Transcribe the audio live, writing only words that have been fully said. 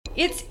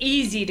It's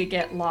easy to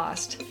get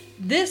lost.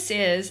 This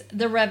is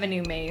The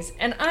Revenue Maze,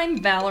 and I'm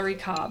Valerie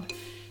Cobb.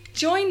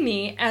 Join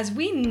me as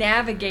we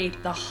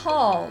navigate the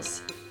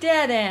halls,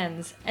 dead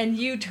ends, and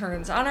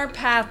U-turns on our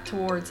path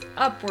towards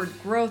upward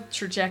growth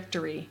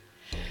trajectory.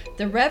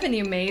 The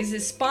Revenue Maze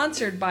is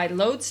sponsored by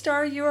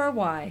Lodestar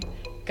URY,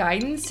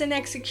 guidance and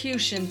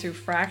execution through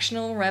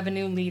fractional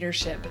revenue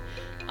leadership,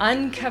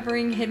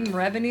 uncovering hidden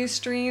revenue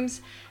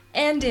streams,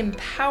 and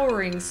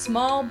empowering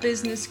small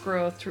business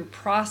growth through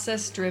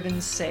process-driven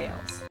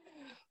sales.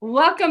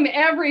 Welcome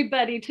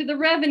everybody to the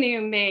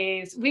Revenue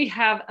Maze. We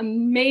have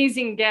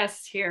amazing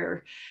guests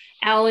here,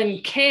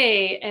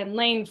 Kaye and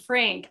Layne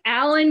Frank.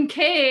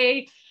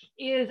 Kaye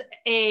is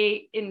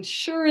a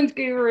insurance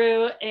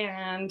guru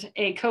and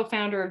a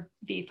co-founder of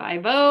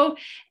V50.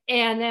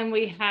 And then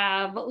we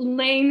have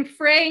Layne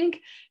Frank,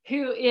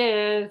 who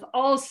is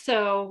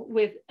also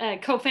with a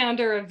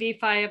co-founder of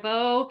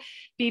V50,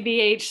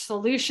 BBH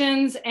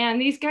Solutions.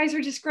 And these guys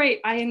are just great.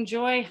 I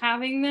enjoy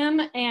having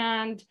them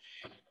and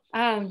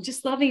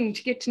just loving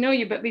to get to know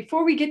you. But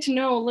before we get to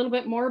know a little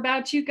bit more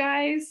about you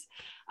guys,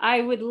 I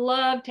would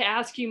love to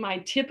ask you my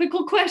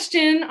typical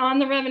question on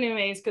the Revenue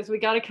Maze, because we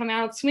got to come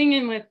out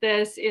swinging with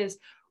this, is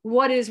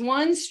what is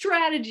one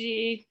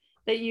strategy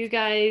that you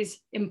guys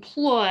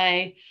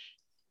employ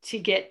to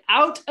get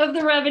out of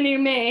the Revenue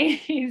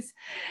Maze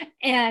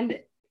and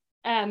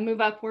move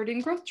upward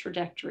in growth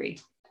trajectory?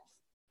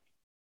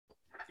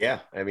 Yeah,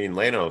 I mean,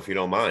 Layne, if you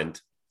don't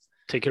mind.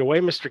 Take it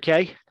away, Mr.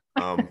 Kaye.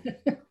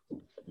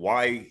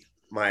 Why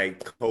my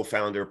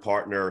co-founder,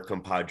 partner,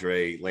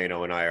 compadre, Layne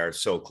and I are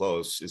so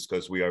close is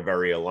because we are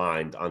very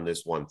aligned on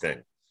this one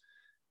thing.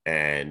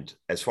 And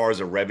as far as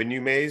a revenue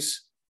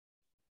maze,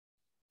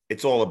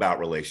 it's all about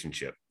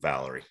relationship,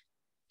 Valerie.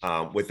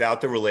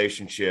 Without the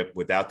relationship,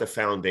 without the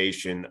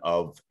foundation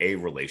of a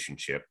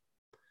relationship,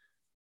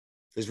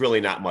 there's really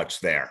not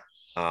much there.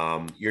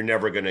 You're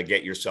never going to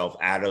get yourself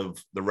out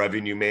of the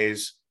revenue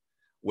maze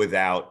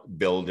without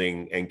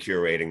building and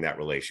curating that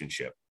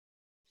relationship.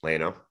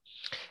 Layne?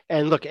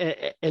 And look,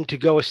 and to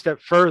go a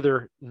step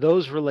further,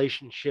 those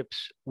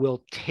relationships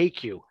will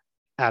take you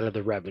out of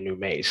the revenue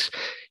maze.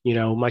 You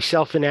know,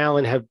 myself and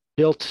Alan have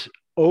built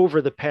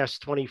over the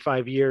past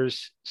 25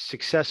 years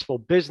successful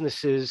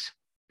businesses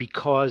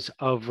because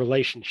of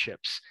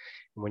relationships.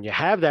 And when you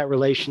have that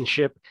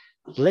relationship,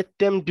 let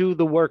them do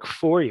the work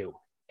for you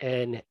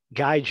and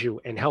guide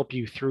you and help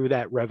you through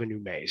that revenue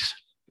maze.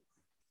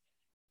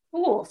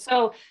 Cool.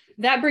 So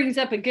that brings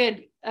up a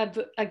good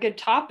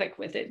topic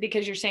with it,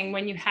 because you're saying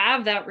when you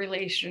have that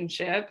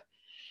relationship,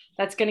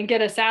 that's going to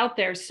get us out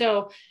there.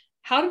 So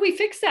how do we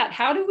fix that?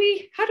 How do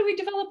we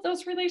develop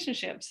those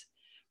relationships?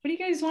 What do you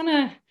guys want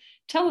to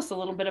tell us a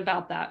little bit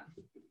about that?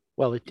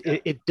 Well,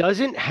 it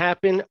doesn't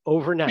happen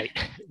overnight.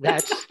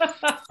 That's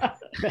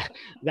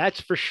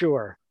for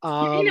sure. You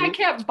mean I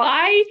can't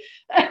buy?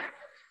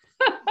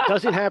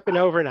 Doesn't happen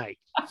overnight.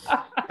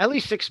 At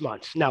least 6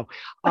 months. No,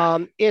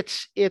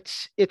 it's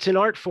an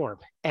art form.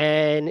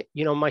 And,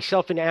 you know,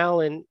 myself and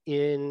Alan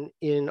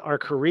in our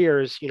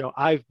careers, you know,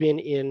 I've been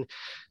in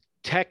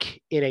tech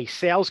in a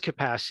sales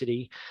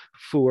capacity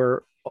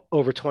for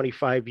over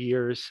 25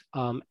 years.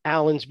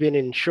 Alan's been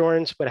in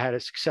insurance, but had a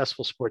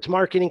successful sports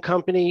marketing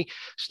company,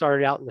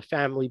 started out in the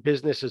family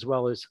business as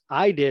well as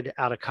I did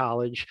out of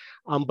college.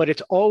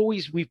 But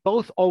we've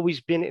both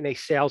always been in a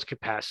sales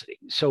capacity.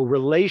 So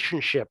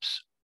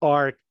relationships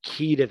are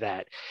key to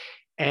that.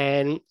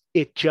 And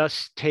it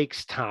just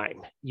takes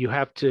time. You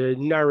have to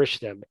nourish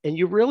them, and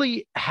you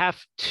really have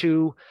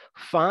to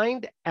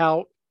find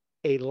out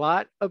a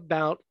lot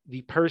about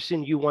the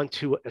person you want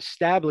to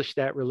establish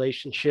that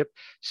relationship,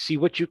 see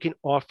what you can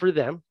offer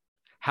them,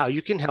 how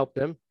you can help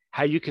them,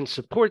 how you can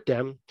support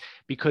them,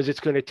 because it's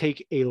going to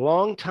take a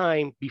long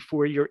time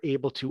before you're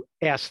able to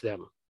ask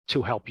them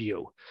to help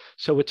you.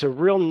 So it's a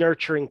real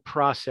nurturing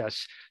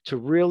process to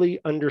really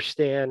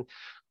understand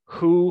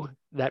who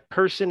that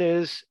person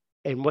is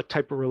and what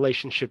type of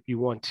relationship you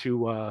want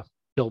to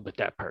build with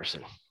that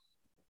person.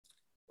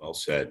 Well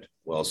said.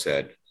 Well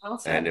said. Well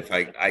said. And if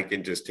I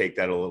can just take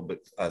that a little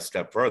bit a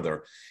step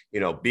further, you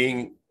know,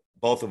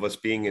 both of us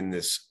being in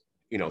this,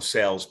 you know,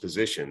 sales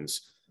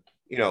positions,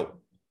 you know,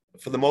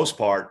 for the most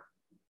part,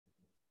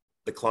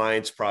 the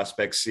clients,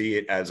 prospects see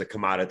it as a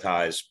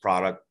commoditized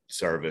product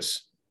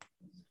service.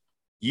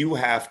 You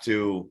have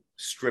to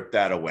strip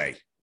that away.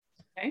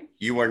 Okay.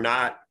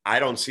 I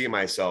don't see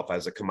myself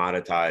as a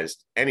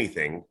commoditized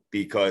anything,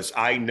 because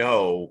I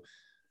know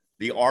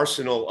the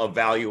arsenal of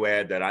value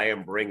add that I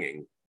am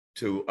bringing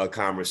to a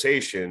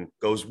conversation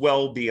goes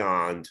well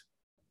beyond,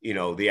 you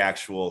know, the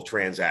actual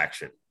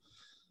transaction.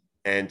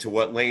 And to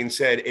what Layne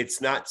said,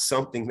 it's not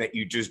something that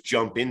you just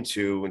jump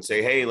into and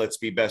say, hey, let's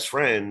be best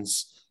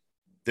friends.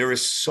 There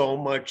is so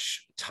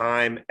much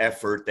time,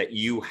 effort that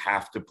you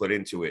have to put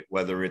into it,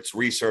 whether it's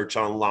research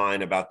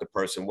online about the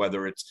person,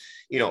 whether it's,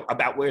 you know,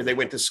 about where they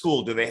went to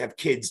school. Do they have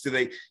kids? Do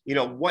they, you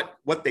know,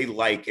 what they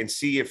like, and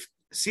see if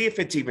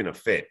it's even a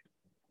fit.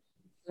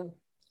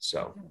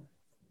 So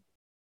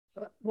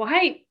what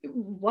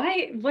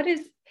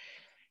is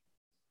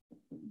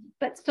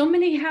But so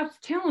many have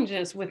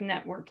challenges with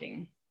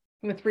networking,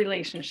 with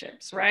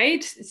relationships,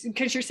 right?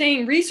 Because you're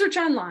saying research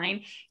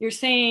online, you're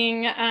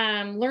saying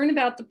learn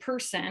about the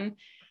person,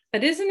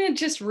 but isn't it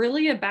just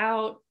really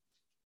about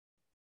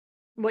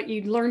what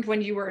you learned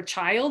when you were a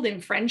child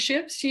in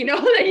friendships,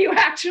 that you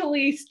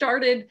actually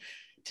started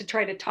to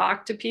try to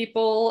talk to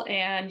people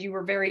and you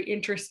were very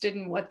interested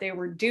in what they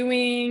were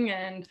doing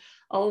and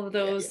all of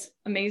those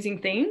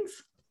amazing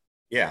things?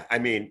 Yeah. I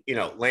mean,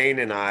 Layne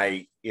and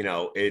I,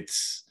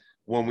 it's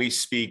when we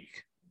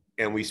speak,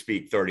 and we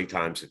speak 30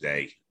 times a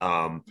day,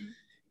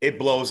 it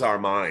blows our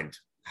mind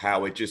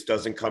how it just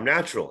doesn't come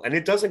natural. And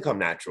it doesn't come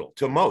natural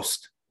to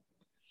most.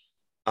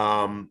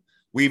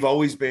 We've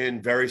always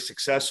been very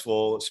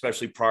successful,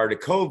 especially prior to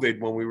COVID,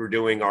 when we were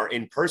doing our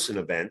in-person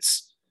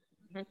events.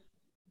 Mm-hmm.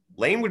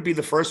 Layne would be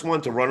the first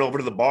one to run over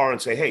to the bar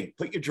and say, hey,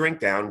 put your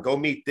drink down, go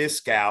meet this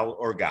gal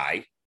or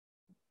guy.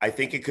 I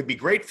think it could be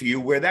great for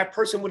you, where that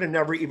person would have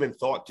never even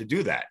thought to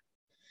do that.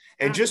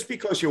 And just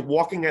because you're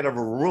walking out of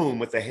a room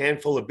with a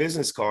handful of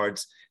business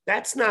cards,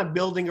 that's not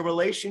building a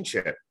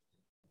relationship.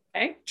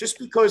 Okay. Just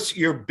because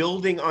you're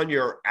building on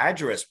your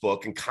address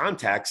book and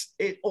contacts,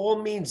 it all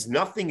means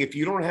nothing if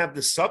you don't have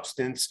the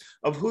substance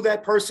of who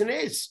that person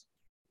is.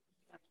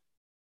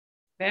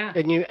 Yeah.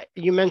 And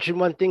you mentioned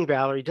one thing,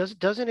 Valerie.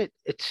 Doesn't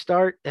it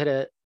start at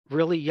a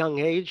really young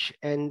age?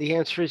 And the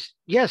answer is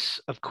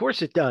yes, of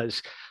course it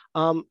does.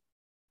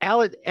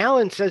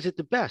 Alan says it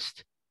the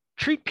best.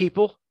 Treat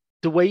people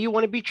the way you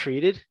want to be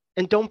treated,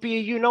 and don't be a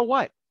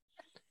you-know-what.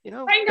 I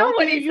know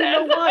what he says.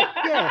 You-know-what.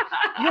 Yeah.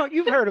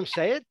 You've heard him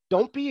say it.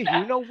 Don't be a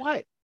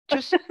you-know-what.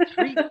 Just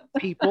treat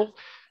people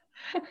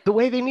the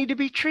way they need to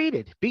be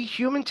treated. Be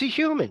human to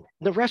human.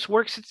 The rest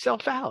works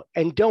itself out.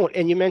 And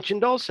you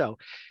mentioned also,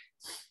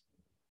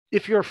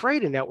 if you're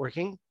afraid of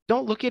networking,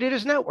 don't look at it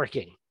as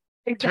networking.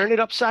 Exactly. Turn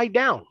it upside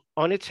down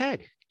on its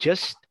head.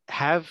 Just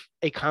have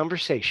a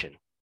conversation.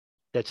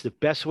 That's the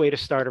best way to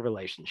start a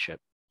relationship.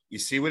 You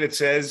see what it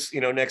says,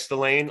 next to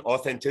Layne,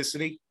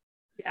 authenticity?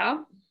 Yeah.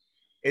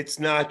 It's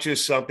not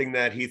just something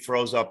that he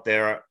throws up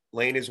there.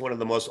 Layne is one of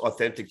the most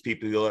authentic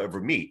people you'll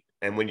ever meet.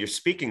 And when you're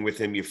speaking with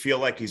him, you feel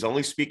like he's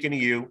only speaking to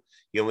you.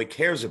 He only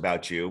cares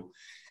about you.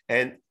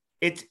 And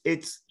it's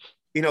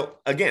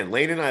again,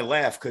 Layne and I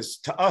laugh because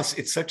to us,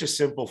 it's such a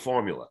simple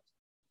formula.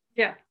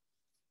 Yeah.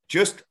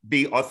 Just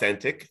be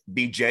authentic,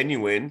 be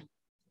genuine.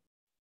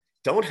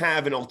 Don't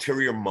have an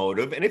ulterior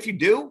motive. And if you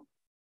do,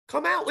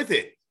 come out with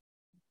it.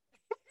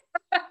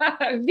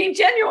 Be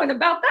genuine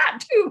about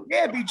that too.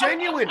 Yeah, be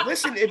genuine.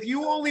 Listen, if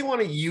you only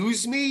want to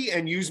use me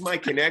and use my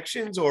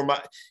connections, or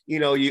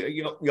you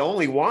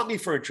only want me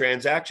for a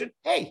transaction,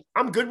 hey,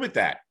 I'm good with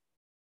that.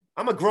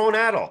 I'm a grown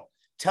adult.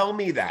 Tell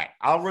me that.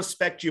 I'll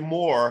respect you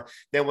more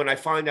than when I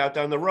find out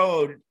down the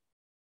road,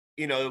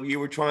 you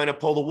were trying to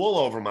pull the wool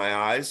over my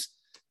eyes,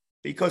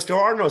 because there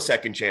are no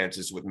second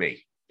chances with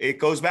me. It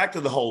goes back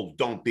to the whole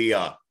don't be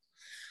a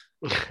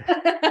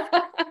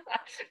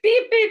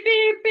beep, beep,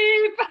 beep,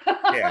 beep.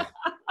 Yeah.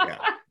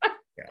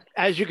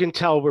 As you can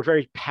tell, we're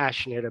very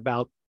passionate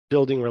about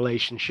building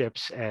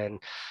relationships and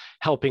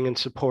helping and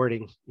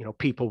supporting,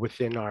 people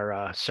within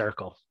our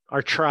circle,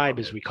 our tribe,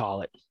 Amen. As we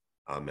call it.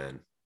 Amen.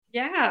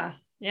 Yeah.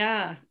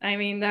 I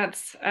mean,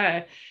 that's,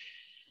 I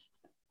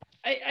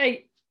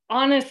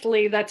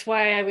honestly, that's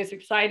why I was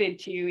excited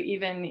to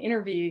even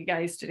interview you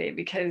guys today,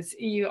 because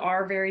you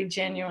are very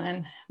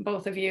genuine,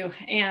 both of you.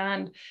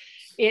 And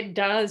it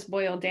does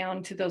boil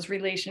down to those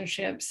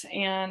relationships.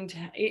 And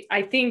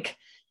I think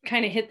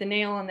kind of hit the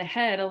nail on the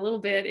head a little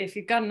bit. If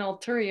you've got an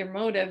ulterior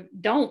motive,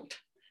 don't,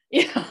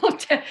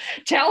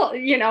 tell,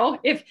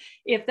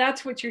 if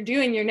that's what you're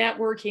doing, you're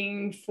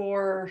networking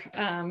for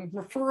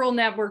referral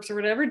networks or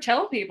whatever,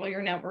 tell people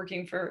you're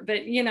networking for,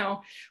 but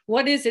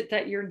what is it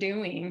that you're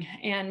doing,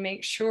 and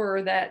make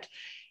sure that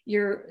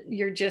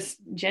you're just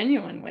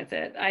genuine with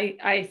it.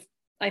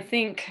 I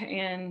think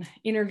in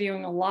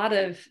interviewing a lot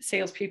of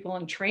salespeople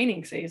and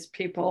training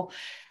salespeople,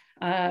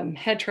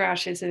 head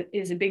trash is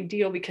a big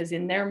deal, because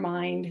in their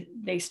mind,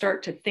 they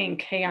start to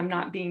think, hey, I'm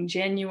not being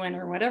genuine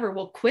or whatever.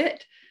 Well,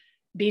 quit.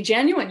 Be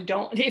genuine.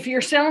 If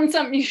you're selling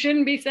something you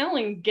shouldn't be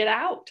selling, get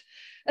out.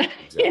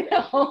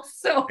 Exactly.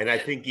 So. And I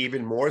think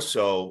even more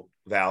so,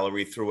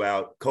 Valerie,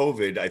 throughout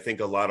COVID, I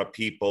think a lot of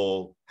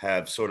people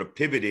have sort of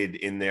pivoted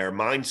in their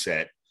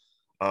mindset,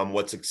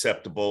 what's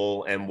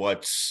acceptable and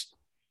what's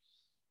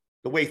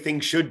the way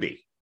things should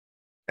be.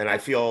 And I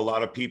feel a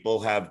lot of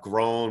people have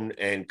grown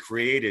and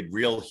created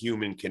real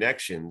human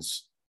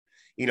connections,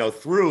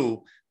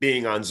 through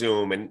being on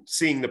Zoom and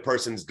seeing the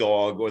person's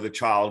dog or the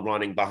child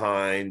running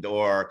behind,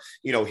 or,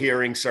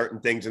 hearing certain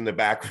things in the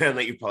background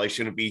that you probably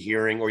shouldn't be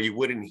hearing, or you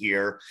wouldn't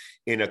hear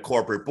in a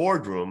corporate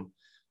boardroom.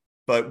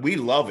 But we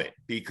love it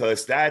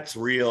because that's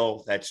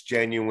real, that's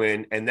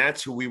genuine, and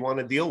that's who we want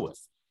to deal with.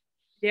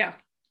 Yeah.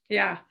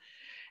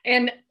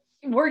 And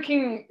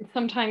working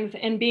sometimes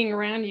and being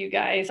around you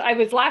guys, I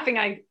was laughing.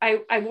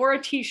 I wore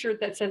a t-shirt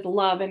that says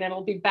love, and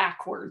it'll be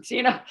backwards,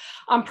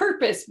 on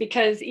purpose,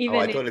 because even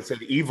I thought it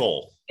said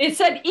evil. It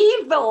said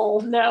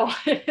evil. No,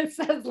 it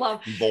says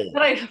love. Evil.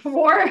 But I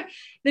wore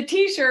the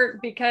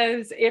t-shirt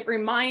because it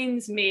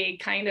reminds me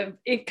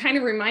it kind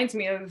of reminds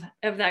me of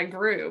that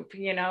group,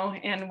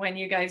 and when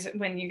you guys are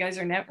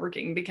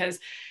networking, because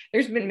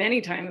there's been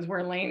many times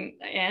where Layne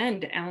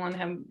and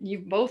Alan you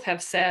both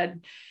have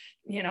said,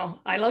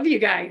 I love you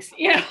guys,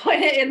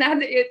 and that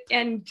it,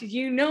 and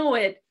you know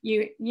it.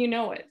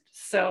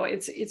 So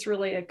it's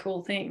really a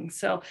cool thing.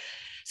 So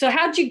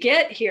how'd you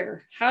get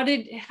here? How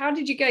did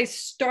you guys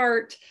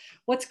start?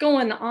 What's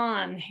going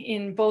on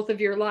in both of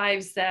your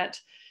lives that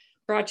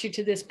brought you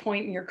to this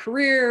point in your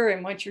career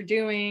and what you're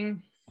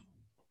doing?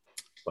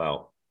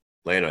 Well,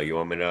 Layne, you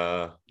want me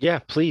to? Yeah,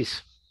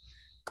 please.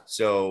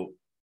 So,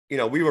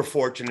 we were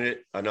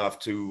fortunate enough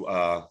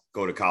to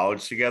go to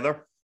college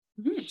together.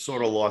 Mm-hmm.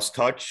 Sort of lost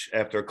touch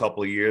after a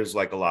couple of years,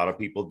 like a lot of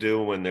people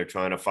do when they're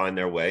trying to find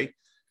their way.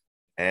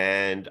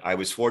 And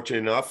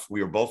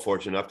we were both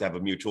fortunate enough to have a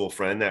mutual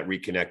friend that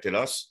reconnected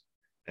us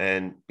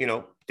and,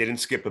 didn't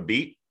skip a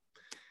beat.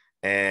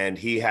 And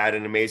he had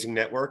an amazing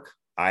network.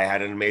 I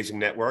had an amazing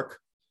network.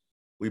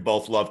 We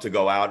both love to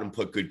go out and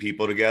put good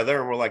people together.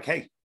 And we're like,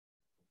 hey,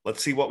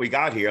 let's see what we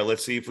got here.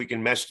 Let's see if we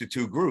can mesh the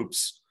two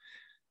groups.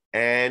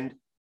 And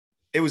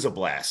it was a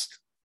blast.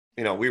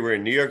 We were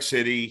in New York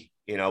City.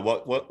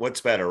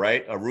 What's better,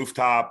 right? A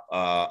rooftop,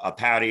 a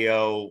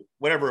patio,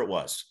 whatever it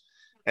was.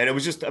 And it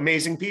was just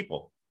amazing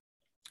people.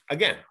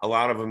 Again, a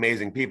lot of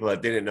amazing people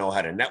that didn't know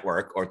how to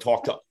network or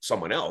talk to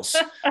someone else,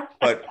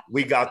 but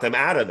we got them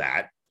out of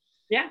that.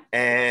 Yeah.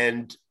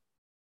 And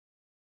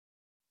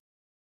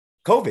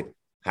COVID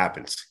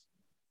happens.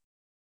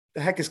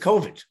 The heck is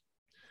COVID?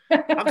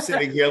 I'm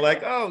sitting here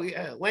like, oh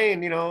yeah,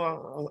 Layne,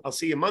 I'll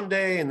see you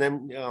Monday. And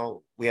then,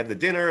 we have the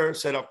dinner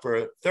set up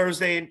for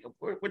Thursday.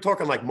 We're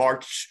talking like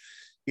March,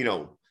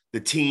 the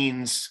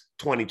teens,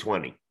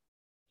 2020.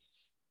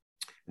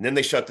 And then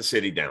they shut the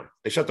city down.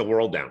 They shut the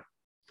world down.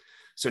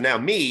 So now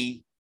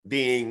me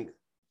being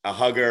a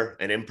hugger,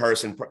 an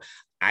in-person,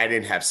 I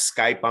didn't have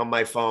Skype on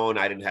my phone.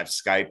 I didn't have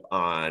Skype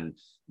on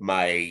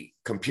my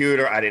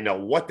computer. I didn't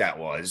know what that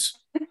was,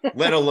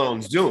 let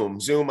alone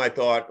Zoom. Zoom, I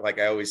thought, like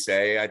I always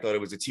say, I thought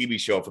it was a TV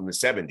show from the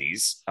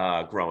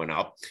 70s growing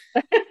up.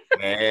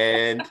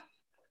 And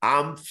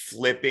I'm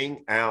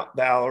flipping out,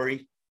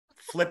 Valerie,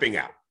 flipping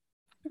out.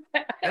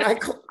 And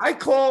I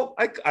call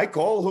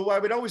who I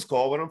would always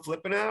call when I'm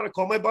flipping out. I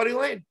call my buddy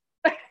Layne.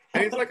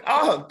 And he's like,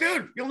 oh,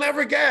 dude, you'll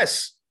never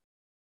guess.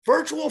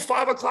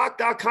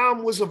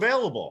 Virtual5o'clock.com was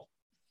available.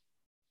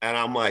 And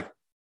I'm like,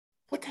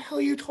 what the hell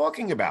are you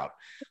talking about?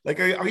 Like,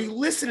 are you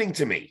listening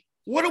to me?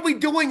 What are we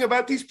doing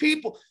about these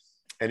people?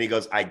 And he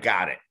goes, I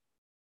got it.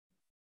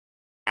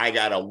 I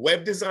got a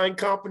web design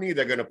company.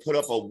 They're going to put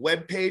up a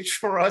web page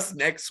for us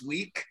next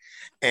week.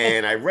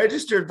 And I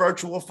registered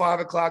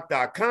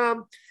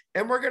virtual5o'clock.com.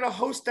 And we're going to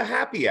host a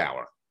happy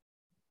hour.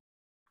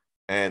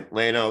 And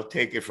Layne,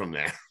 take it from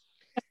there.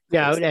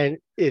 Yeah, and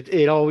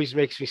it always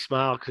makes me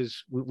smile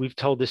because we've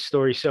told this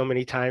story so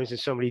many times in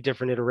so many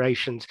different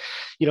iterations.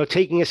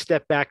 Taking a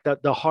step back,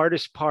 the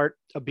hardest part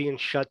of being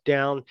shut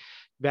down,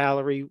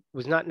 Valerie,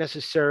 was not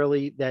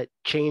necessarily that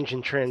change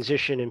and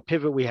transition and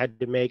pivot we had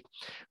to make,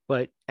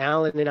 but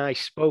Alan and I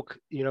spoke,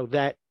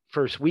 that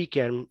first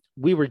weekend.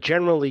 We were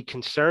generally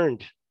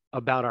concerned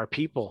about our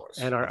people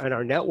and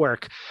our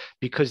network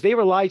because they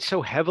relied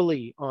so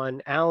heavily on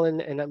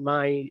Alan and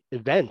my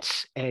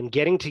events and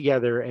getting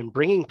together and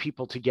bringing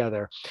people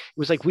together. It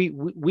was like we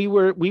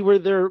were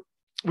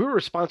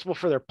responsible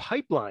for their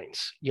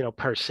pipelines,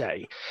 per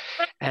se.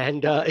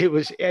 And it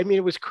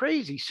was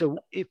crazy. So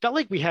it felt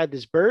like we had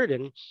this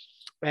burden.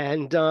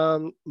 And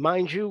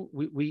mind you,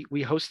 we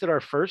hosted our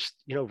first,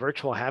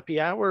 virtual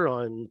happy hour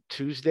on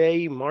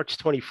Tuesday, March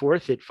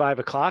 24th at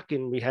 5:00,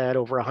 and we had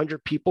over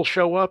 100 people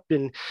show up.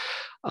 And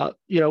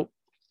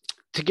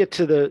to get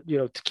to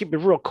to keep it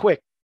real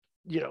quick,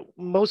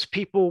 most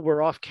people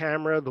were off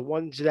camera. The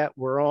ones that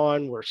were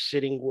on were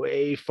sitting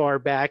way far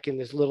back in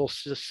this little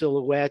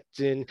silhouette,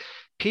 and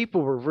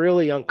people were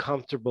really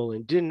uncomfortable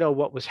and didn't know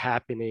what was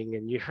happening.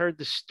 And you heard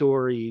the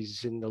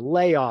stories and the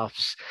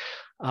layoffs.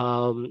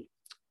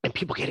 And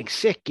people getting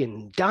sick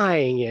and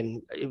dying.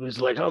 And it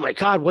was like, oh my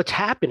God, what's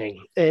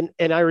happening? And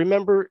I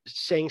remember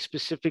saying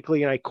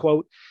specifically, and I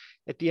quote,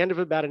 at the end of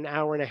about an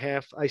hour and a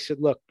half, I said,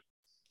 look,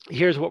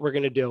 here's what we're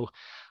going to do.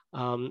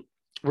 We're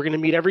going to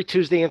meet every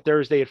Tuesday and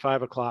Thursday at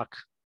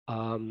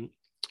 5:00,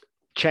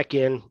 check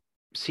in,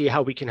 see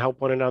how we can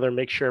help one another,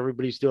 make sure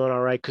everybody's doing all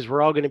right. Cause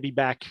we're all going to be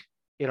back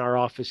in our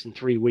office in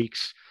 3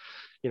 weeks.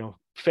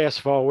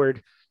 Fast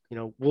forward,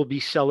 we'll be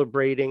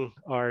celebrating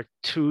our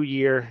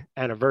 2-year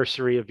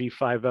anniversary of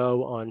V50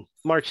 on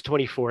March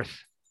 24th,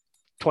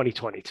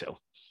 2022.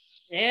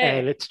 Yeah.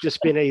 And it's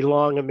just been a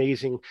long,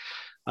 amazing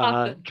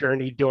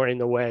journey during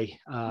the way.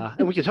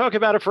 And we can talk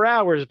about it for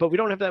hours, but we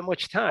don't have that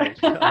much time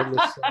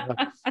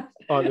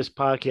on this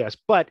podcast.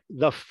 But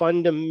the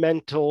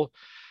fundamentals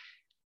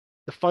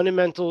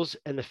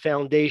and the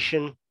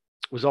foundation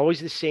was always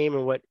the same.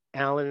 And what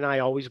Alan and I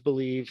always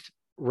believed,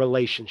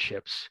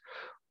 relationships.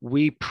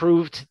 We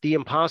proved the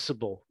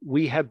impossible.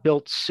 We have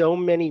built so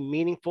many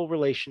meaningful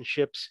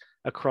relationships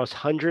across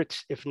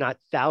hundreds, if not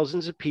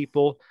thousands of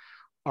people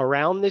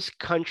around this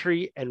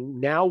country and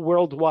now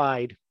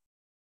worldwide,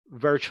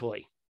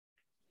 virtually.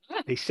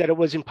 They said it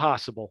was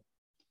impossible,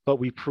 but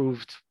we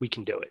proved we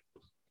can do it.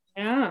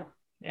 Yeah.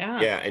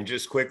 Yeah. And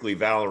just quickly,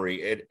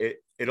 Valerie,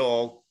 it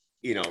all,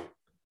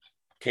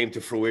 came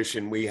to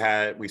fruition. We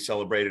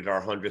celebrated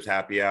our 100th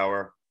happy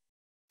hour.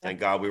 Thank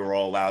God we were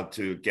all allowed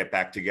to get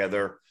back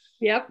together.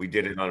 Yep. We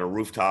did it on a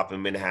rooftop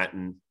in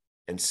Manhattan,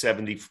 and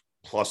 70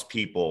 plus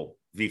people,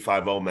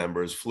 V50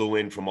 members, flew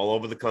in from all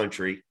over the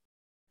country.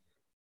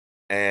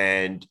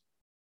 And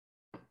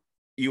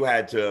you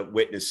had to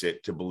witness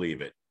it to believe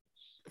it.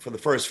 For the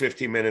first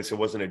 15 minutes, it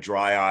wasn't a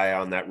dry eye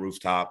on that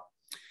rooftop.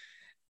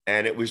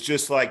 And it was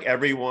just like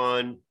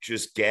everyone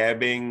just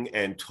gabbing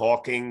and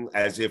talking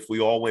as if we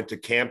all went to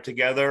camp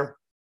together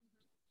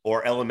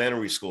or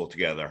elementary school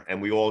together,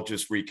 and we all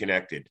just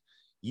reconnected.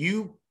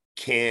 You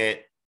can't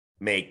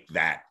make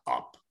that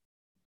up.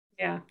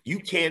 Yeah. You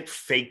can't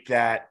fake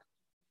that.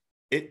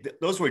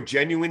 Those were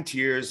genuine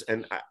tears.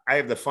 And I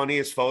have the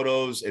funniest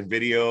photos and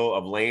video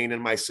of Layne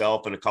and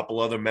myself and a couple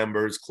other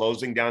members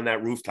closing down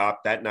that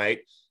rooftop that night.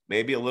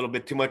 Maybe a little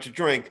bit too much to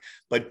drink,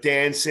 but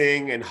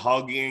dancing and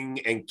hugging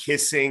and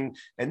kissing.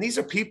 And these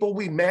are people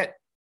we met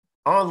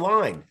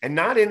online, and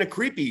not in a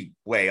creepy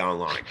way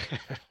online.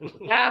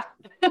 Yeah.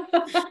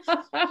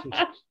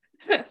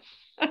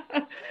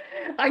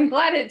 I'm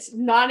glad it's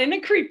not in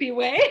a creepy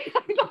way.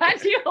 I'm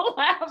glad you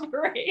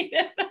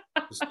elaborated.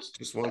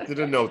 Just wanted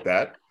to note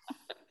that.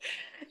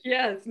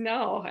 Yes,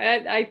 no,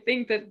 I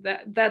think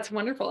that's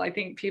wonderful. I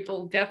think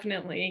people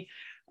definitely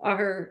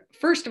are,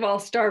 first of all,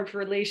 starved for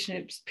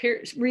relationships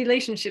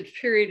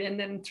period, and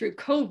then through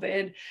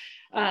COVID,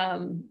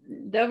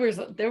 there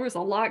was a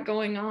lot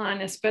going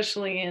on,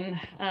 especially in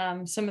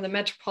some of the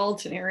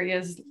metropolitan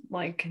areas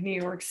like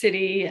New York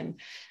City and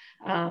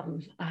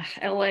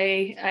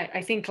LA.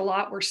 I think a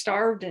lot were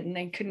starved and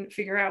they couldn't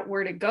figure out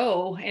where to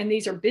go. And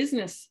these are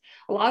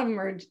a lot of them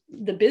are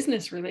the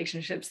business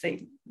relationships.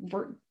 They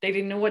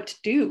didn't know what to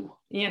do,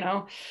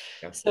 Yeah.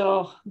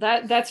 So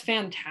that's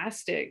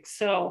fantastic.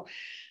 So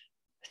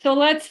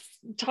let's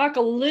talk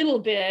a little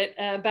bit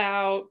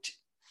about,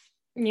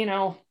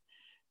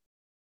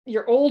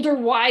 your older,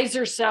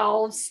 wiser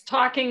selves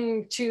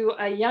talking to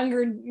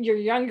your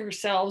younger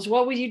selves.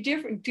 What would you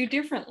do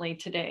differently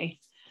today?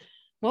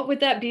 What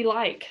would that be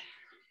like?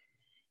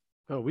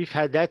 Oh, we've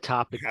had that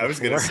topic before. I was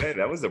going to say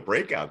that was a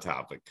breakout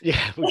topic. Yeah,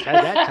 we've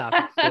had that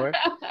topic before.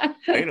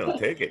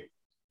 Take it.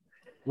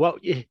 Well,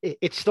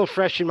 it's still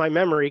fresh in my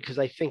memory because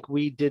I think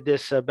we did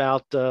this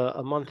about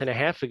a month and a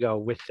half ago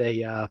with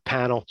a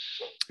panel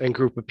and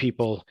group of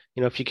people.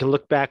 If you can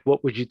look back,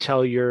 what would you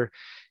tell your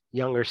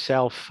younger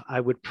self? I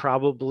would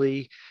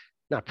I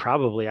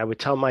would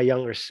tell my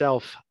younger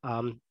self,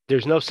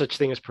 there's no such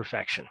thing as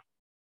perfection.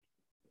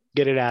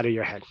 Get it out of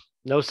your head.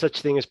 No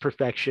such thing as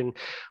perfection.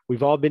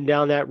 We've all been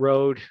down that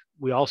road.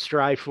 We all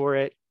strive for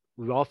it.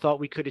 We all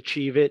thought we could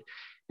achieve it.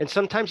 And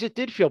sometimes it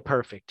did feel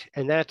perfect.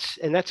 And that's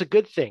a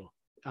good thing.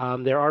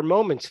 There are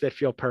moments that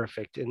feel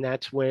perfect, and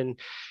that's when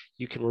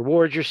you can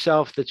reward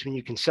yourself. That's when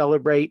you can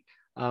celebrate.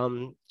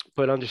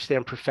 But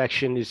understand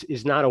perfection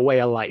is not a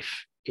way of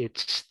life.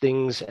 It's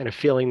things and a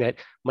feeling that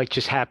might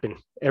just happen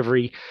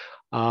every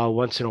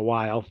once in a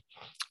while.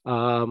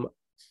 On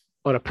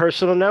a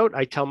personal note,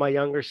 I tell my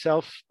younger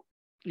self,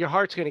 your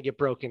heart's going to get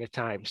broken at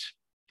times.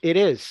 It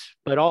is,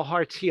 but all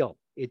hearts heal.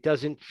 It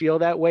doesn't feel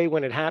that way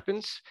when it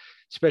happens,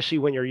 especially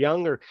when you're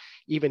young, or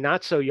even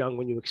not so young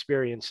when you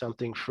experience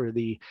something for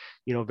the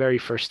very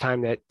first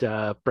time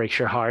that breaks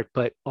your heart.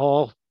 But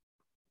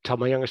tell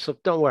my younger self,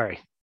 don't worry,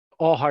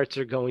 all hearts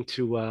are going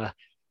to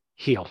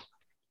heal.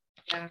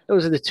 Yeah.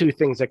 Those are the two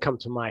things that come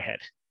to my head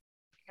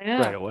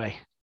right away.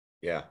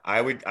 Yeah,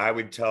 I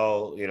would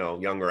tell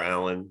younger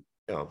Alan,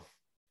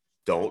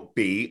 don't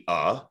be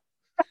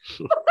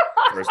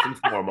first and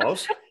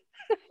foremost,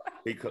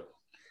 because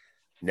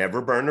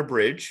never burn a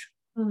bridge.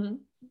 Mm-hmm.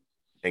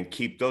 And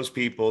keep those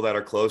people that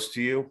are close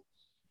to you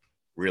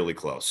really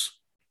close.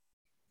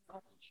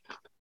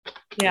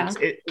 Yeah.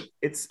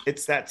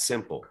 It's that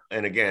simple.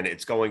 And again,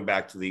 it's going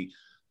back to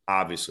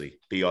obviously,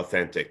 be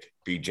authentic,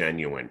 be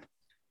genuine.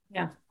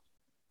 Yeah.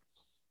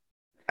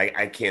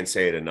 I can't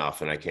say it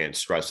enough, and I can't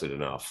stress it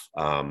enough.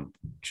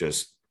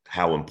 Just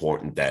how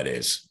important that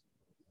is.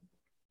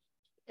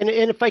 And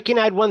if I can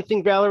add one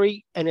thing,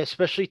 Valerie, and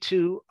especially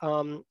to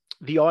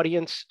the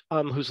audience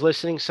who's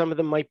listening, some of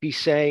them might be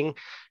saying,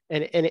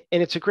 and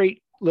it's a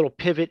great little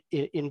pivot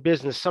in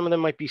business. Some of them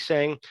might be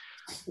saying,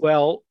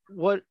 well,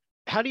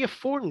 how do you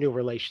form new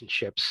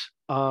relationships?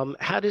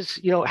 How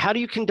do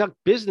you conduct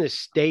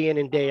business day in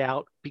and day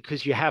out?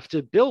 Because you have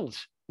to build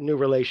new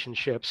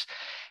relationships.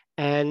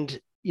 And,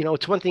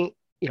 it's one thing,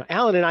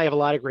 Alan and I have a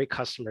lot of great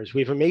customers.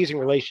 We have amazing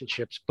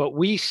relationships, but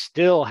we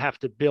still have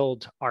to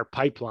build our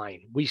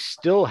pipeline. We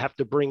still have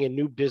to bring in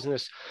new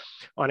business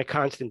on a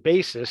constant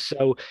basis.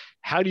 So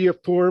how do you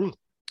form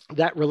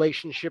that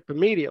relationship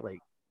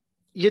immediately?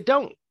 You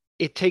don't.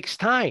 it takes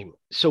time.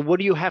 So what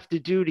do you have to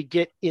do to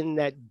get in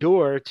that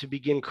door to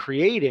begin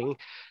creating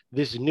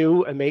this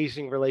new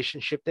amazing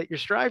relationship that you're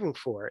striving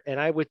for? And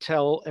I would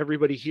tell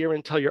everybody here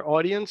and tell your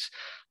audience,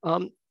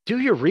 do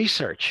your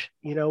research,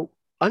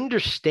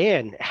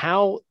 understand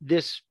how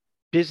this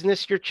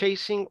business you're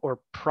chasing or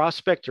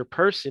prospect or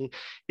person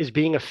is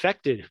being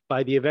affected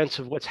by the events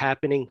of what's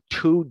happening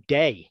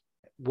today.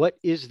 What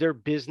is their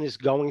business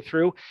going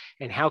through,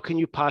 and how can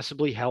you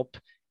possibly help?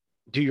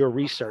 Do your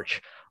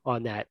research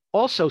on that.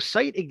 Also,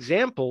 cite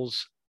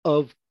examples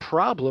of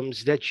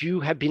problems that you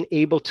have been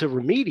able to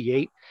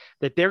remediate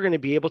that they're going to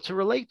be able to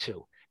relate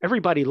to.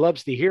 Everybody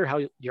loves to hear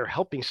how you're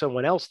helping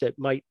someone else that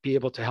might be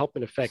able to help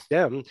and affect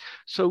them.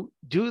 So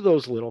do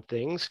those little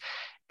things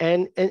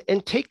and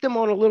take them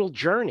on a little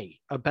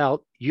journey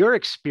about your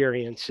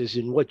experiences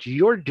and what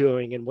you're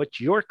doing and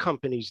what your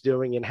company's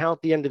doing, and how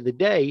at the end of the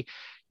day,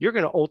 you're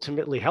going to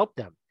ultimately help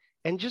them.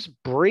 And just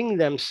bring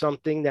them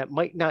something that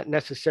might not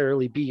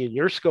necessarily be in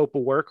your scope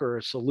of work, or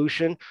a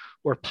solution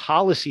or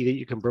policy that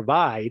you can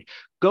provide.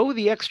 Go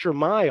the extra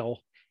mile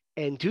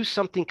and do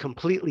something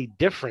completely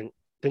different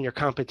than your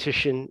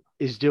competition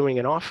is doing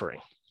and offering.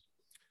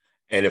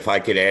 And if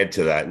I could add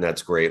to that, and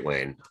that's great,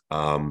 Layne,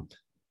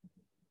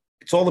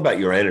 it's all about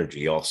your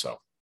energy also.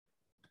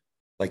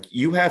 Like,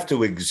 you have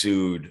to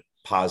exude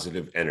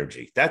positive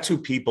energy. That's who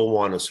people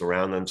want to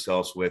surround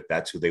themselves with.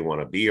 That's who they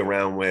want to be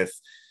around with.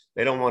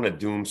 They don't want a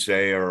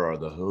doomsayer or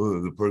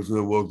the person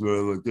that walks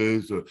around like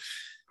this.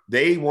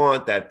 They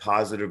want that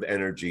positive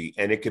energy.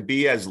 And it could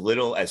be as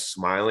little as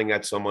smiling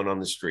at someone on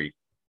the street.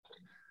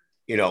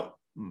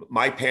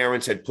 My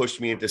parents had pushed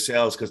me into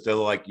sales because they're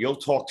like, you'll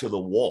talk to the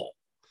wall.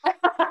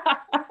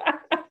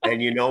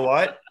 And you know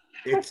what?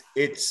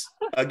 It's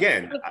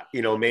again,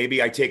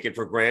 maybe I take it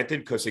for granted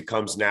because it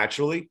comes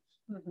naturally,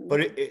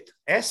 but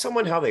ask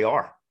someone how they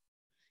are.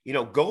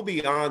 Go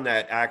beyond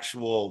that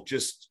actual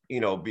just,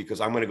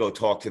 because I'm going to go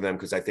talk to them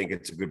because I think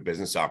it's a good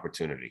business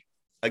opportunity.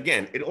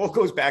 Again, it all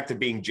goes back to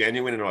being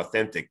genuine and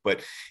authentic.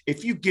 But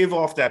if you give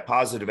off that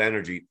positive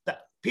energy,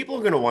 people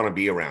are going to want to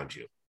be around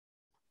you.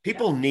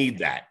 People need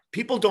that.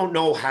 People don't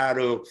know how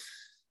to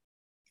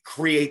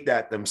create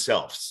that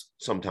themselves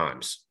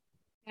sometimes.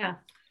 Yeah.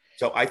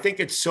 So I think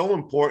it's so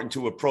important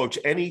to approach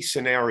any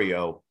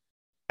scenario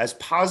as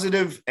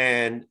positive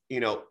and,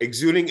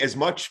 exuding as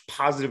much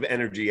positive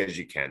energy as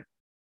you can.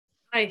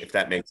 If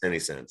that makes any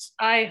sense.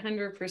 I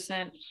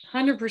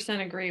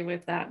 100% agree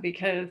with that,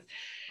 because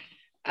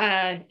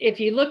if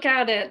you look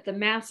out at the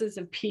masses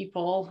of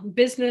people,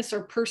 business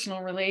or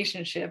personal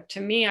relationship, to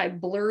me, I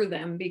blur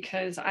them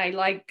because I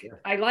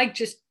like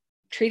just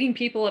treating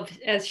people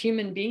as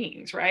human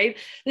beings, right?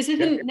 This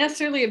isn't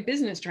necessarily a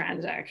business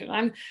transaction.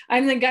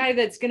 I'm the guy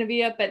that's going to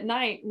be up at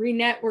night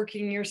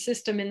re-networking your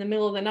system in the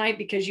middle of the night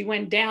because you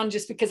went down,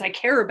 just because I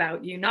care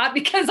about you, not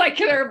because I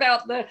care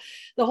about the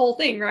whole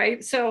thing,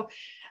 right? So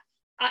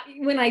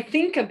when I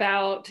think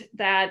about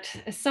that,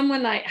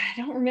 someone, I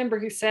don't remember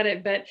who said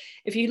it, but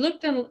if you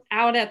looked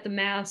out at the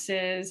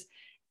masses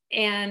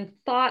and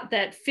thought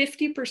that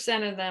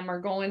 50% of them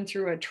are going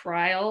through a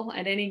trial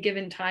at any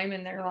given time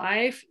in their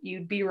life,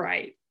 you'd be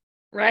right.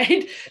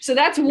 So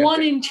that's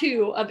 1 in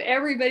 2 of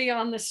everybody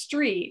on the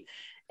street.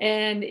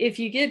 And if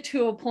you get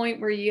to a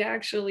point where you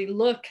actually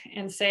look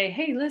and say,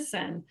 hey,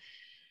 listen,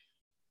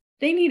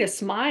 they need a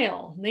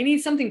smile. They need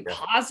something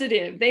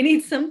positive. They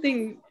need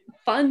something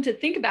fun to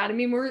think about. I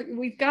mean,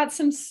 we've got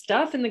some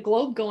stuff in the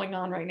globe going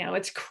on right now.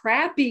 It's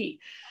crappy,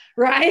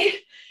 right?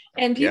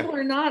 And people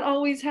are not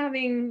always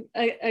having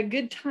a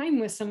good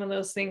time with some of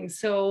those things.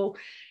 So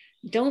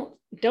don't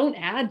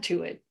add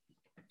to it.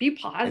 Be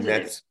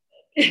positive.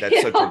 And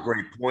that's such a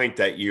great point,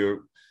 that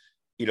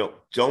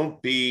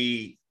don't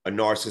be a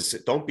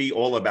narcissist. Don't be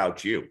all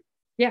about you.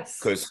 Yes.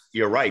 Because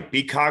you're right.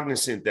 Be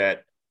cognizant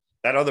that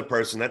other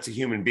person, that's a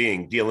human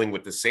being dealing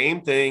with the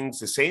same things,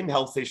 the same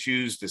health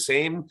issues, the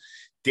same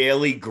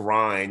daily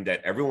grind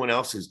that everyone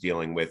else is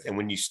dealing with. And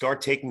when you start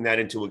taking that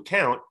into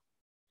account,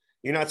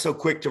 you're not so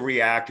quick to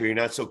react, or you're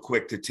not so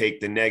quick to take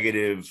the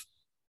negative,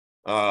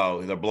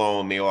 oh, they're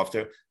blowing me off.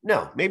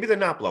 No, maybe they're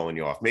not blowing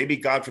you off. Maybe,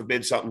 God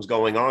forbid, something's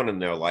going on in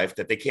their life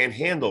that they can't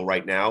handle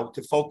right now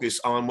to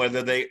focus on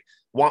whether they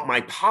want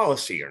my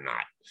policy or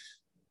not.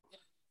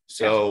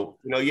 So,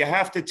 you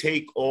have to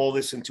take all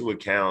this into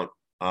account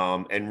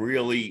and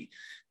really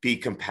be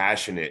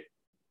compassionate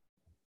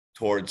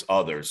towards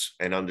others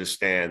and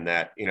understand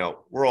that,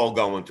 we're all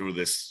going through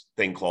this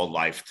thing called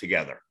life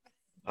together.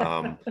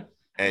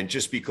 And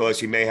just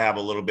because you may have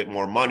a little bit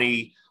more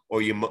money,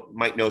 or you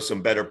might know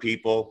some better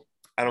people,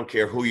 I don't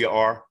care who you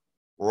are.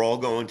 We're all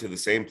going to the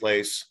same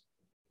place.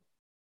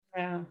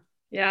 Yeah.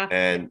 Yeah.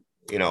 And,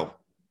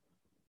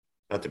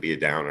 not to be a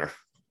downer.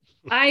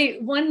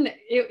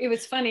 It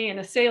was funny in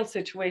a sales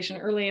situation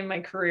early in my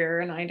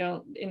career, and I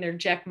don't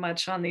interject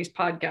much on these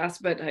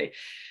podcasts, but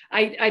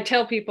I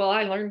tell people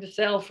I learned to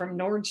sell from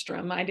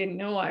Nordstrom. I didn't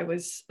know I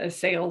was a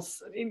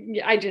sales.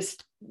 I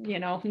just,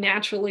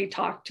 naturally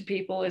talk to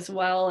people as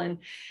well. And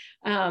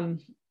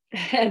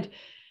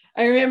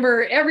I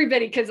remember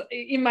everybody, because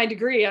in my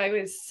degree, I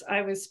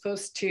was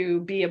supposed to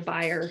be a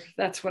buyer.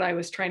 That's what I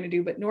was trying to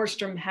do. But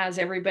Nordstrom has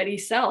everybody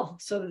sell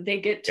so that they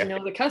get to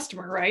know the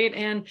customer, right?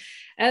 And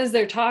as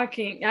they're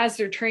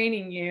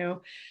training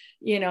you,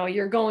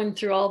 you're going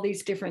through all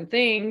these different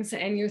things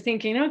and you're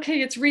thinking,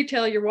 okay, it's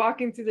retail. You're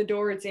walking through the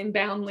door, it's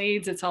inbound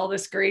leads, it's all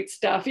this great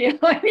stuff, and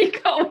you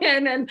go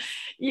in and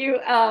you,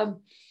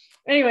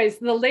 anyways,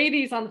 the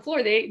ladies on the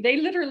floor, they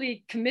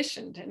literally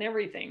commissioned and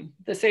everything,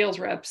 the sales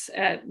reps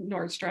at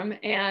Nordstrom.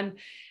 And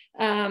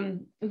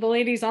the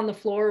ladies on the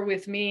floor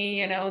with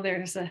me,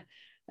 there's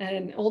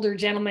an older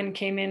gentleman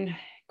came in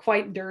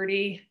quite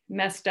dirty,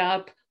 messed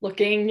up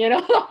looking,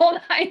 the whole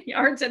 9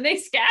 yards, and they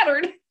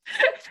scattered.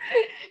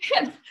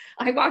 And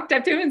I walked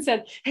up to him and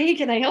said, hey,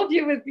 can I help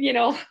you with,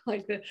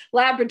 like the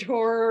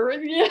Labrador,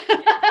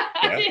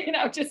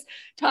 just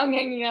tongue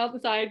hanging out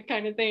the side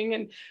kind of thing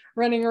and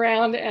running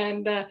around.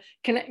 And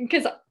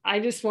because I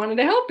just wanted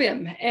to help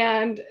him.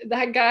 And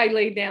that guy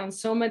laid down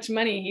so much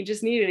money. He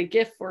just needed a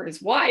gift for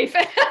his wife.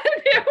 And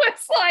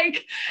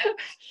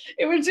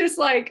it was just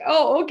like,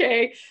 oh,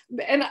 okay.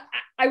 And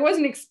I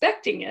wasn't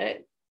expecting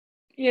it.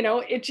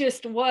 It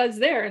just was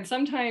there. And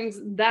sometimes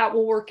that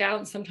will work out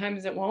and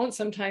sometimes it won't.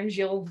 Sometimes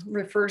you'll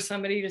refer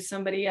somebody to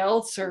somebody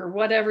else or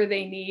whatever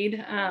they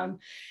need, and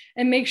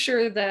make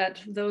sure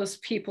that those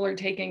people are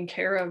taken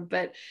care of.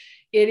 But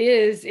it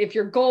is, if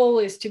your goal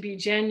is to be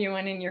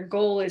genuine and your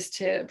goal is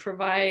to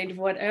provide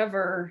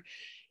whatever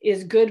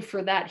is good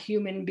for that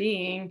human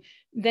being,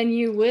 then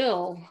you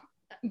will,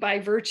 by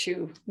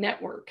virtue,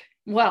 network.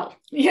 Well,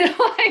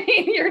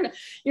 you're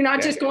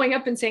not just going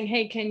up and saying,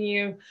 hey, can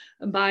you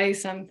buy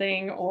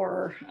something?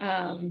 Or,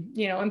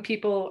 and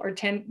people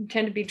tend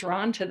to be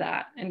drawn to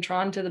that and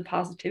drawn to the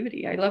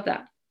positivity. I love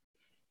that.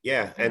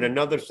 Yeah. And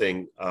another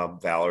thing,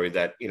 Valerie,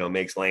 that,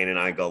 makes Layne and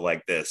I go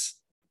like this.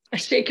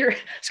 Scratch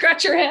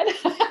your head.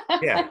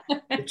 Yeah.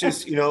 It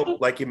just,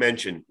 like you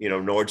mentioned,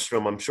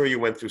 Nordstrom, I'm sure you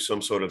went through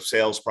some sort of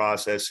sales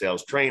process,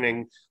 sales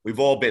training. We've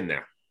all been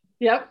there.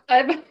 Yep.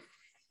 I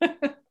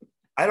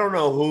don't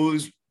know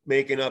who's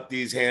making up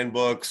these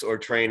handbooks or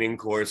training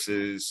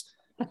courses,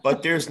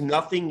 but there's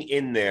nothing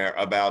in there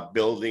about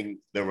building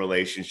the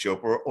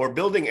relationship or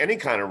building any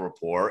kind of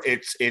rapport.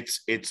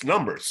 It's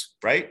numbers,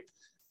 right?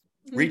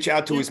 Mm-hmm. Reach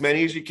out to as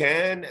many as you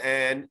can.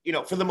 And,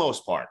 for the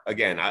most part,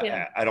 again,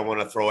 I don't want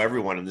to throw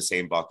everyone in the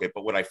same bucket,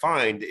 but what I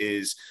find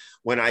is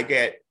when I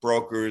get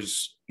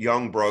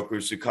young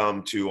brokers who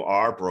come to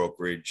our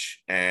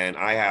brokerage and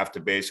I have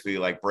to basically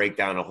like break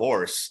down a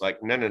horse,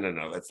 like,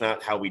 no, that's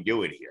not how we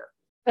do it here.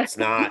 It's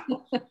not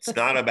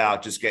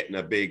about just getting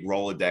a big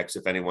Rolodex,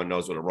 if anyone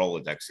knows what a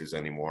Rolodex is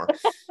anymore,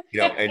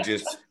 and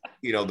just,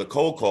 the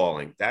cold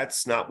calling.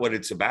 That's not what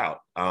it's about.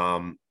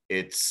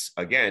 It's,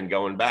 again,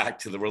 going back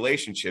to the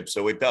relationship.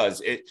 So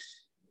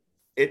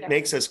it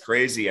makes us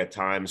crazy at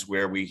times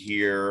where we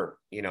hear,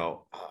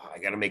 I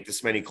got to make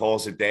this many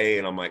calls a day.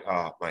 And I'm like,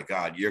 oh my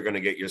God, you're going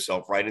to get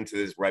yourself right into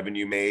this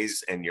revenue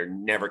maze and you're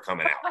never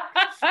coming out.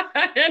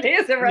 It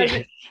is a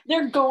revenue.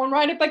 They're going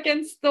right up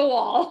against the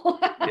wall.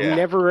 Yeah.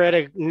 Never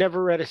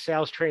read a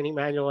sales training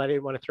manual I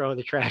didn't want to throw in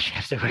the trash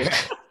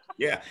afterwards.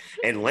 Yeah.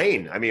 And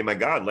Layne, I mean, my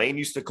God, Layne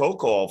used to cold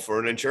call for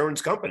an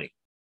insurance company.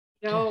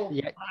 Oh,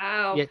 yeah.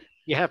 Wow. Yeah,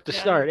 you have to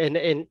start.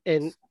 And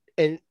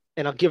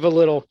I'll give a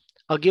little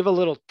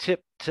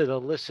tip to the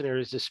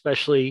listeners,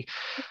 especially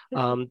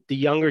the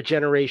younger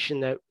generation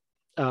that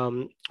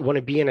want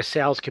to be in a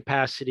sales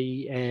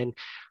capacity and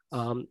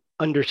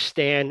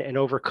understand and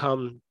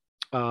overcome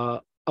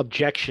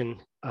objection.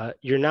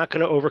 You're not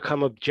going to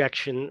overcome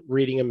objection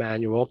reading a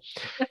manual.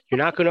 You're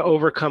not going to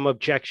overcome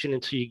objection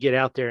until you get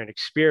out there and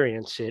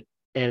experience it.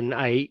 And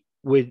I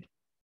would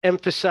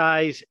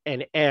emphasize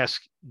and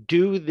ask,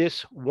 do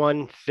this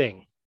one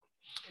thing.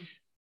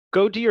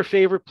 Go to your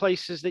favorite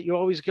places that you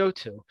always go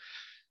to.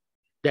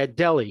 That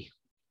deli,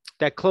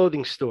 that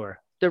clothing store,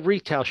 the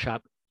retail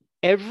shop,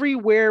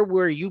 everywhere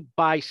where you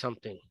buy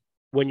something,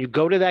 when you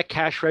go to that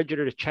cash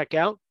register to check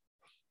out,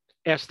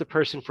 ask the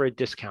person for a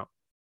discount.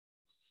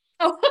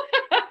 Oh.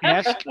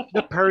 Ask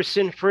the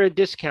person for a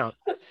discount.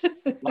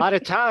 A lot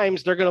of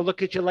times they're going to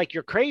look at you like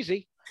you're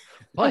crazy,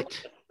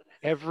 but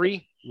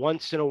every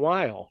once in a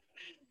while,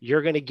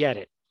 you're going to get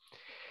it.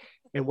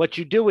 And what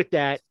you do with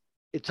that,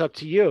 it's up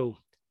to you.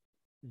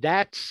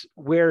 That's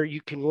where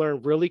you can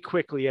learn really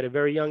quickly at a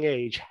very young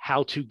age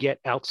how to get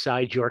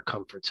outside your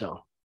comfort zone.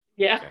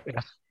 Yeah.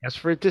 Ask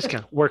for a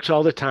discount. Works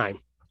all the time.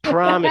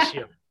 Promise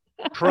you.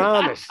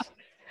 Promise.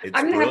 It's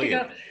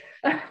brilliant.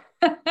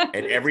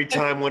 And every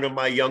time one of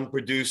my young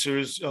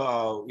producers,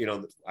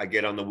 I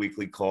get on the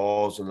weekly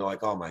calls and they're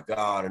like, oh my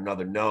God,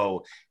 another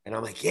no. And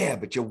I'm like, yeah,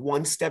 but you're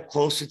one step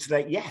closer to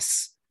that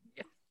yes.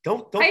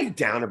 Don't be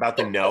down about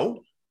the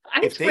no.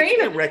 If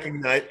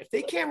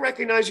they can't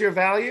recognize your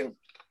value,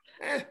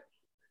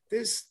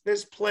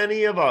 there's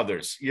plenty of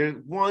others. You're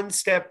one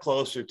step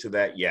closer to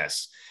that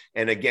yes.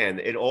 And again,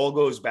 it all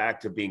goes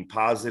back to being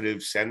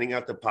positive, sending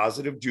out the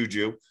positive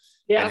juju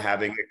and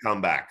having it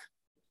come back.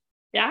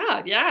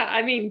 Yeah.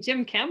 I mean,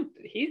 Jim Kemp,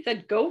 he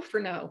said, go for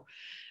no.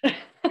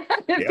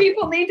 Yeah.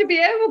 People need to be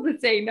able to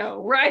say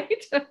no,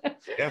 right?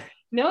 Yeah.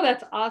 No,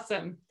 that's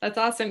awesome. That's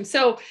awesome.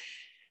 So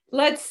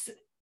let's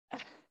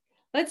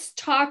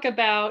talk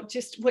about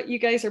just what you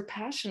guys are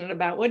passionate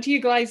about. What do you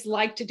guys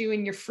like to do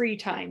in your free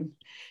time?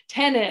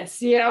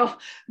 Tennis,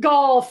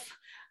 golf.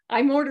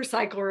 I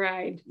motorcycle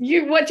ride.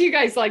 What do you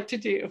guys like to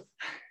do?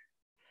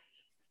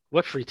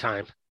 What free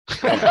time? I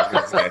was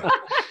gonna say,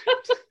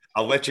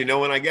 I'll let you know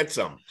when I get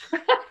some.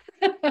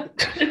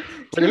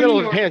 We're in the middle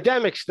of a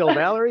pandemic still,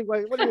 Valerie.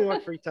 What do you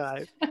want free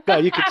time? No,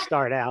 you could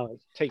start, Alan.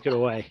 Take it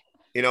away.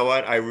 You know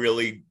what? I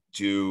really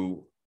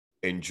do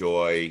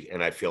enjoy,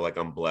 and I feel like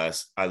I'm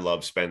blessed. I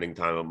love spending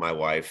time with my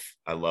wife.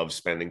 I love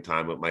spending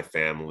time with my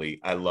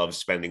family. I love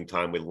spending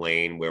time with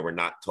Layne, where we're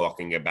not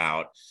talking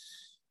about,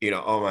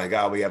 oh my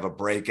God, we have a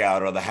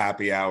breakout or the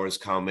happy hours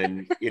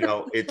coming.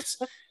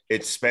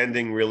 It's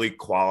spending really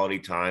quality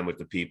time with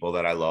the people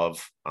that I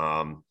love.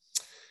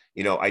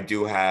 I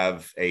do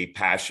have a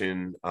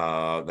passion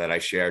that I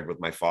shared with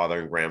my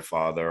father and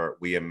grandfather.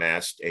 We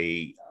amassed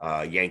a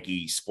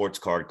Yankee sports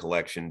card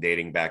collection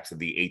dating back to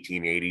the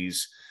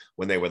 1880s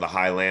when they were the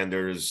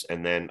Highlanders,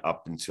 and then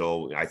up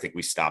until I think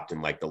we stopped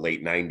in like the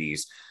late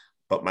 90s.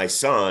 But my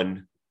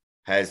son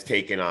has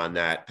taken on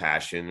that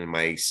passion, and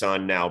my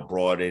son now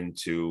brought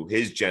into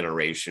his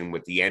generation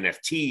with the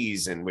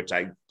NFTs, and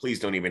please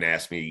don't even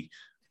ask me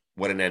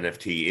what an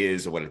NFT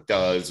is or what it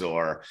does,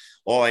 or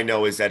all I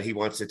know is that he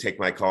wants to take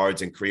my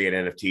cards and create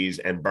NFTs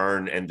and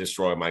burn and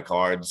destroy my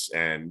cards.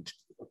 And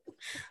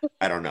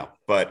I don't know,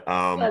 but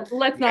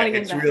let's not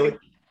even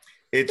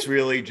it's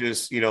really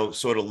just,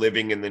 sort of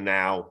living in the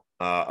now,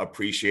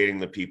 appreciating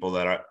the people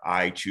that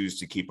I choose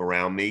to keep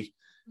around me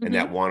and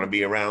that want to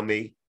be around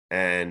me.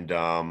 And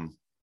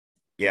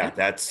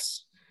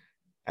that's,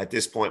 at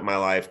this point in my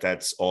life,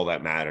 that's all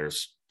that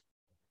matters.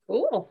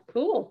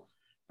 Cool.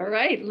 All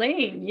right,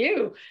 Layne,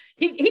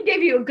 he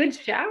gave you a good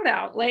shout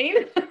out,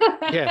 Layne.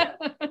 Yeah.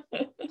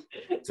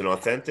 It's an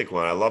authentic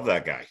one. I love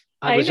that guy.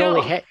 I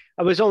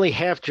was only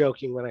half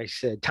joking when I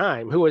said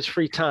time. Who has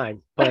free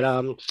time? But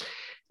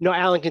no,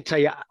 Alan can tell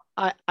you,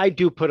 I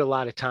do put a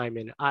lot of time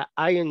in.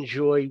 I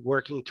enjoy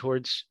working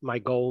towards my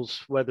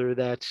goals, whether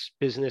that's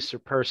business or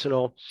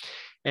personal.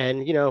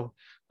 And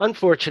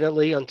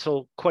unfortunately,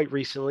 until quite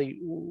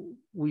recently,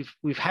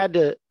 we've had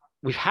a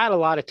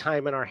lot of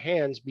time in our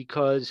hands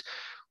because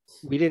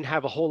we didn't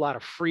have a whole lot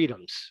of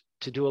freedoms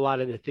to do a lot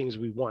of the things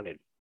we wanted.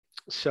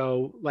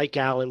 So like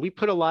Alan, we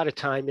put a lot of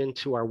time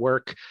into our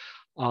work.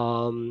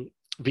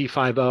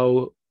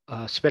 V50,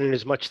 spending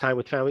as much time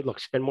with family. Look,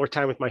 spend more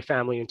time with my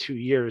family in 2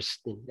 years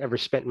than ever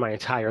spent in my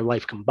entire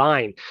life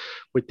combined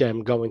with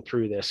them going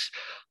through this.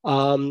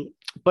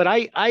 But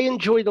I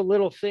enjoy the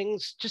little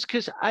things just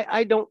because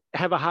I don't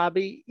have a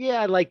hobby.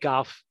 Yeah, I like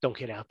golf. Don't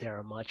get out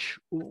there much.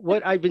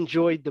 What I've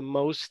enjoyed the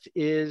most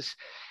is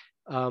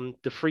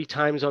the free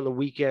times on the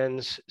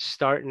weekends,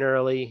 starting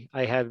early.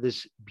 I have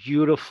this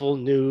beautiful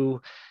new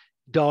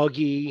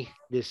doggy,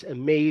 this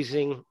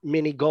amazing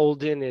mini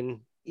golden,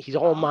 and he's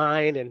all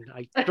mine. And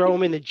I throw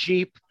him in the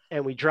Jeep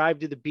and we drive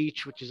to the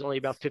beach, which is only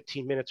about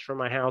 15 minutes from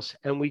my house.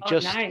 And we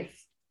just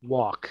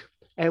walk.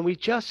 And we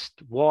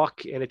just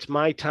walk. And it's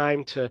my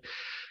time to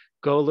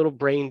go a little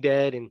brain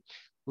dead and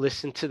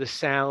listen to the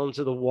sounds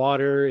of the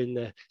water and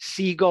the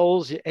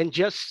seagulls and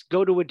just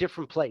go to a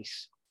different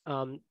place.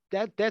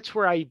 That's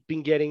where I've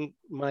been getting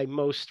my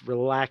most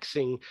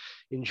relaxing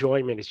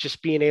enjoyment, is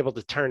just being able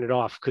to turn it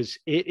off, because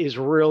it is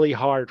really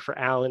hard for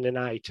Alan and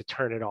I to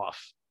turn it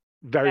off.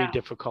 Very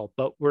difficult,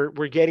 but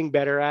we're getting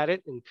better at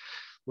it and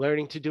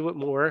learning to do it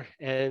more.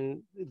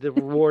 And the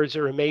rewards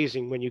are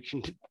amazing when you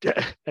can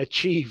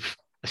achieve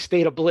a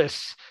state of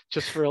bliss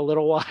just for a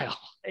little while.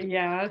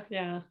 Yeah.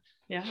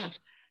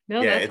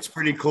 No, it's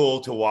pretty cool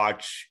to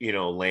watch,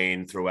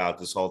 Layne throughout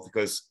this whole,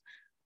 because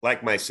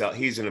like myself,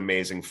 he's an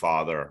amazing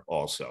father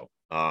also.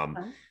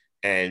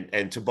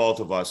 And to both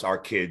of us, our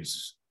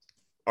kids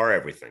are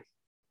everything.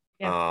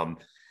 Yeah.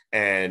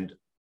 And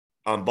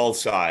on both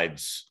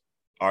sides,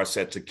 our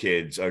sets of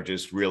kids are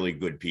just really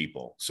good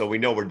people. So we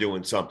know we're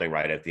doing something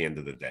right at the end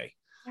of the day.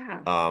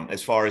 Yeah.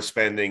 As far as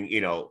spending,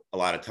 a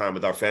lot of time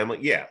with our family.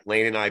 Yeah.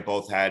 Layne and I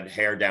both had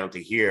hair down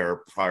to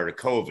here prior to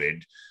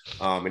COVID.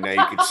 And now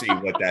you can see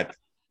what that,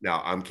 no,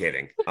 I'm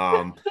kidding.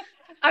 I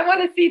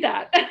want to see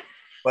that.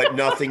 But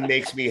nothing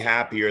makes me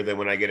happier than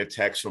when I get a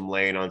text from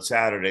Layne on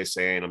Saturday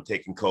saying I'm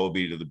taking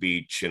Kobe to the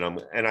beach. And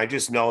I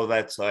just know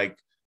that's like,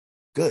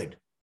 good.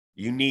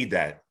 You need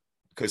that.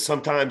 Because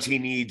sometimes he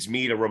needs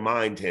me to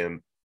remind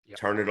him,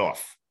 turn it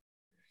off.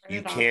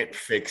 You can't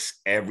fix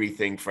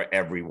everything for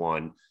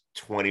everyone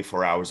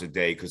 24 hours a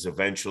day, because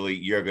eventually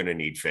you're going to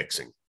need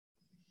fixing.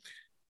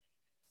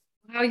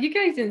 Wow, you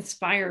guys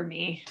inspire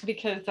me,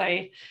 because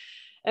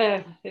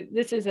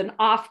this is an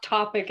off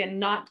topic and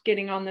not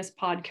getting on this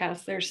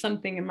podcast. There's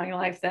something in my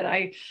life that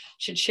I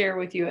should share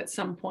with you at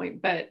some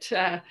point, but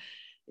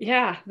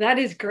Yeah, that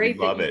is We great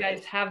that love you it.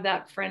 guys have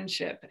that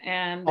friendship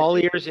and All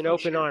ears and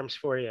open arms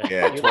for you.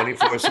 Yeah,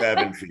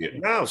 24/7 for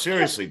you. No,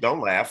 seriously, don't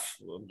laugh.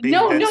 Being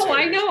No, dead no,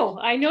 serious.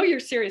 I know you're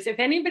serious. If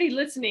anybody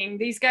listening,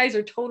 these guys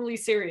are totally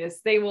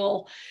serious. They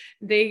will,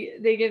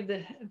 they give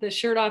the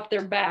shirt off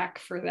their back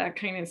for that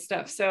kind of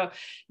stuff. So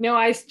no,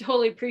 I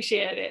totally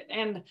appreciate it.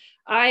 And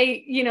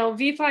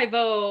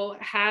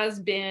V50 has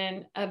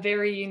been a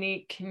very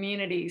unique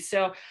community.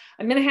 So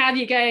I'm going to have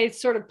you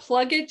guys sort of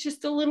plug it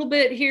just a little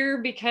bit here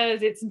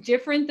because it's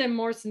different than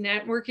most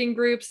networking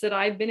groups that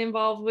I've been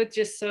involved with.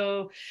 Just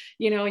so,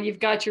 you've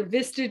got your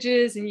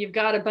Vistages and you've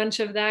got a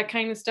bunch of that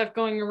kind of stuff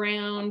going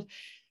around.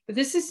 But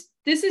this is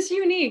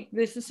unique.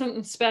 This is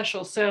something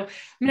special. So I'm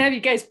gonna have you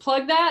guys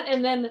plug that,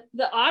 and then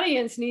the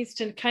audience needs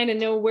to kind of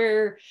know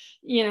where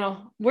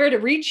to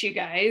reach you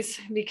guys,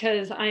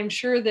 because I'm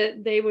sure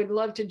that they would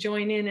love to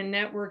join in and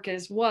network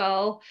as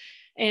well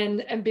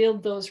and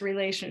build those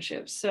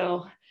relationships.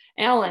 So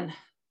Alan.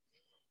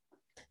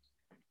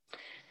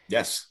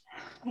 Yes.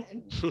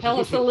 Tell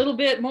us a little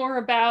bit more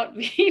about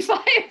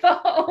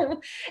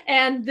V50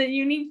 and the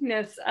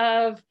uniqueness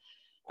of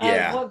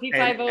what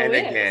V50 and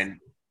is. again,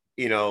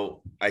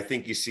 I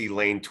think you see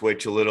Layne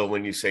twitch a little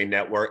when you say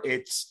network.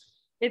 It's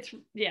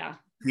yeah.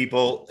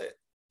 People,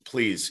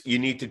 please, you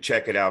need to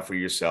check it out for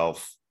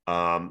yourself.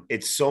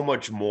 It's so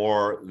much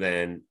more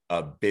than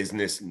a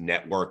business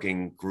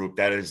networking group.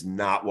 That is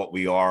not what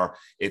we are.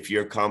 If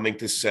you're coming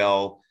to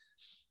sell,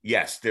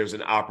 yes, there's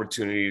an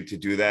opportunity to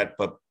do that,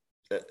 but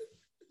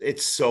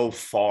it's so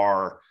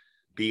far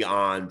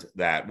beyond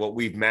that. What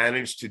we've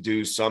managed to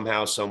do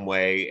somehow, some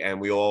way, and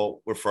we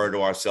all refer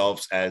to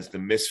ourselves as the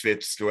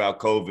misfits throughout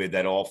COVID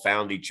that all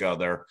found each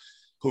other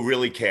who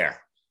really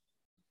care.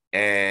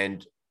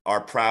 And our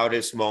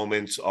proudest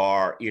moments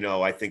are,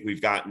 I think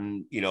we've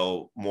gotten,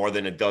 more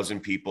than a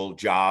dozen people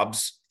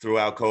jobs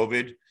throughout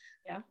COVID.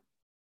 Yeah.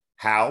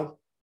 How?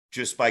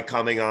 Just by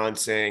coming on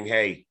saying,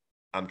 hey,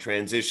 I'm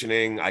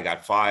transitioning, I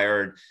got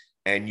fired,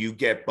 and you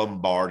get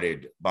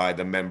bombarded by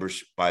the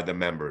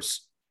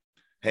members.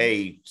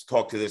 Hey,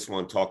 talk to this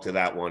one, talk to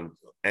that one.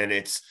 And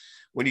it's,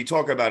 when you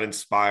talk about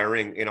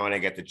inspiring, and I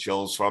get the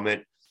chills from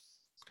it.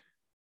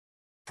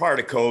 Prior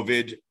to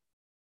COVID,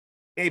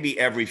 maybe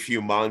every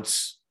few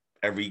months,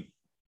 every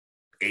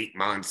 8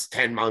 months,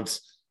 10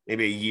 months,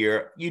 maybe a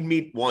year, you'd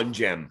meet one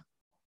gem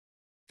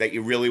that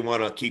you really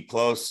want to keep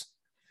close.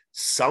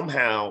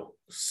 Somehow,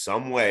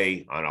 some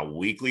way, on a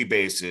weekly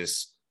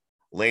basis,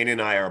 Layne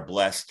and I are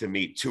blessed to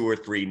meet 2 or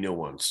 3 new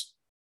ones.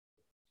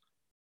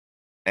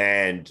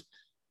 And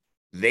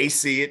they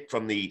see it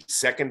from the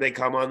second they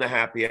come on the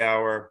happy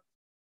hour.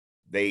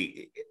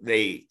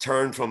 They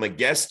turn from a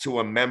guest to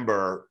a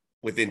member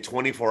within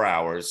 24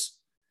 hours.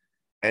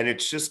 And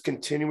it's just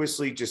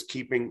continuously just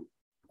keeping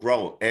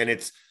growing.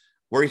 And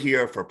we're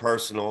here for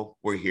personal,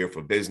 we're here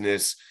for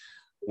business.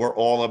 We're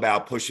all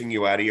about pushing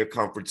you out of your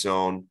comfort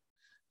zone.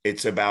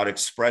 It's about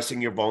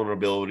expressing your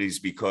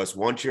vulnerabilities, because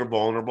once you're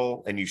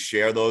vulnerable and you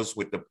share those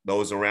with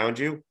those around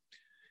you,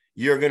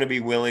 you're going to be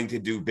willing to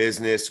do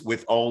business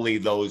with only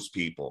those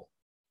people.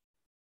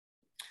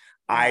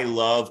 I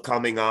love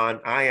coming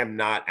on. I am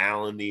not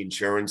Alan, the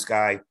insurance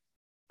guy.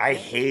 I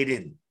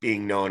hated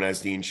being known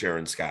as the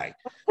insurance guy.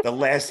 The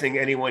last thing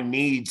anyone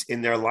needs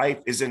in their life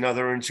is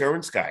another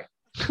insurance guy.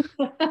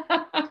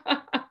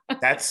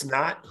 That's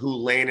not who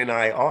Layne and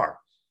I are.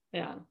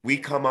 Yeah. We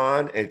come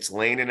on, it's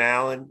Layne and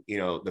Alan,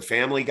 the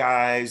family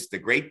guys, the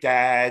great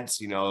dads,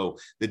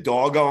 the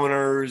dog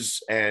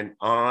owners, and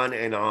on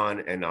and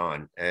on and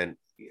on. And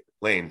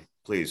Layne,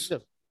 please.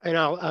 And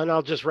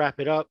I'll just wrap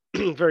it up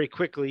very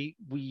quickly.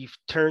 We've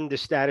turned the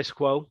status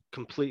quo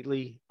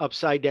completely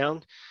upside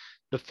down.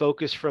 The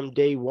focus from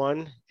day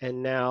one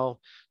and now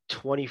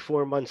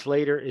 24 months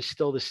later is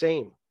still the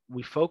same.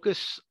 We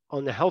focus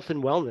on the health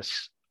and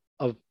wellness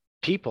of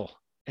people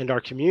and our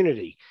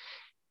community.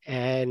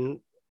 And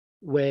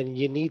when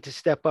you need to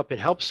step up and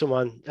help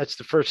someone, that's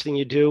the first thing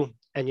you do,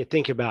 and you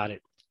think about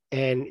it.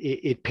 And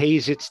it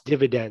pays its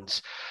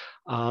dividends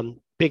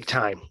big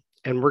time.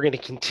 And we're going to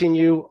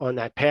continue on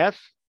that path,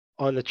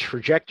 on the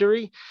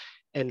trajectory,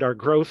 and our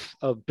growth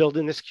of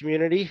building this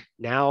community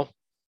now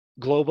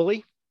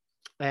globally,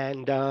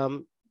 and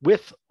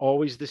with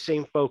always the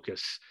same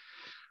focus: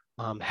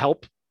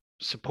 help,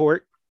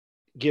 support,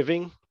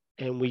 giving.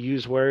 And we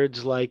use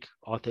words like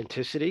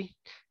authenticity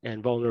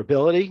and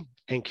vulnerability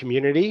and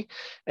community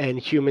and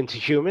human to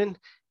human.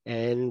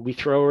 And we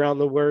throw around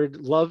the word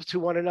love to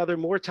one another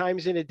more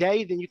times in a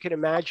day than you can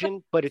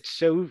imagine, but it's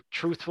so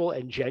truthful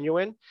and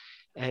genuine.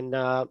 And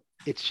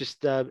it's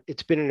just,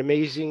 it's been an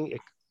amazing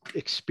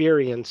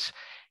experience.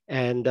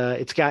 And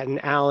it's gotten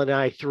Al and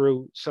I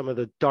through some of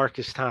the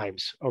darkest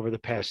times over the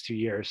past 2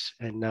 years.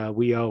 And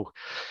we owe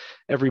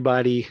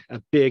everybody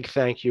a big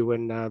thank you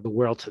and the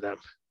world to them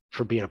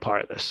for being a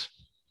part of this.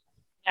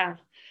 Yeah,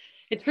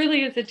 it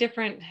really is a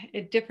different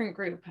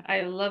group.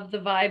 I love the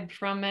vibe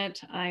from it.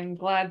 I'm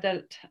glad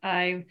that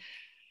I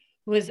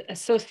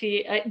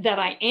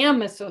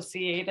am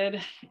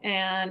associated,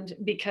 and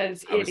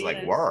because I was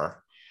like,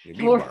 were.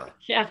 You were.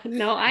 Yeah,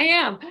 no, I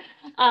am.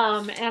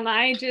 And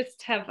I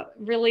just have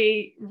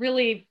really,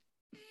 really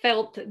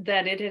felt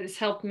that it has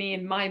helped me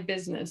in my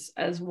business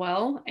as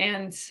well.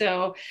 And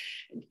so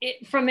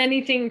from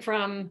anything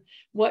from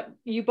what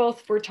you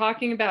both were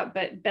talking about,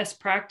 but best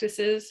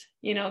practices,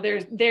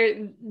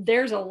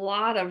 there's a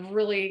lot of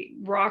really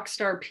rock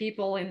star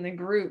people in the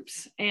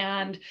groups,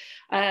 and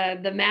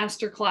the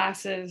master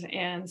classes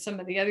and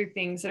some of the other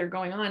things that are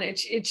going on.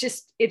 It's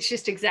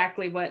just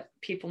exactly what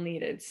people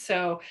needed.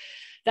 So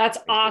that's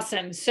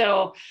awesome.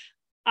 So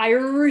I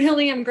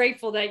really am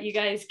grateful that you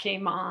guys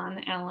came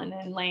on, Alan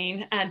and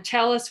Layne, and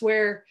tell us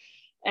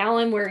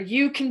Alan, where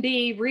you can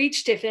be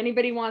reached if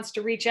anybody wants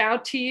to reach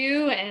out to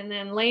you, and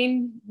then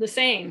Layne, the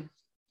same.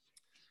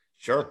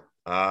 Sure.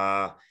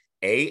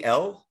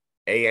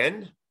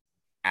 ALAN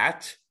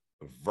at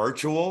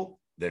virtual,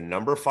 the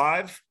number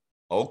 5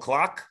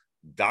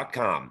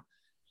 o'clock.com.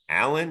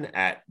 Alan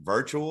at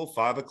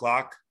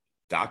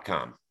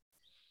virtual5o'clock.com.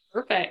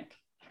 Perfect.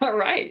 All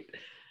right.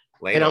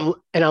 And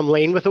I'm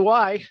Layne with a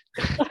Y.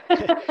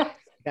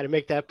 Got to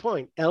make that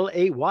point.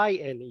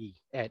 LAYNE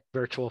at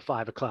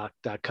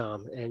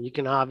virtual5o'clock.com. And you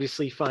can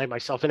obviously find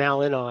myself and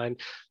Alan on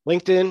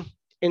LinkedIn,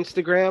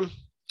 Instagram,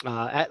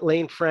 at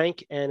Layne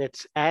Frank, and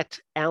it's at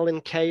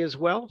Alan Kaye as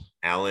well.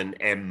 Alan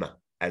M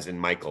as in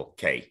Michael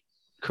K.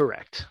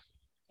 Correct.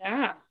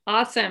 Yeah.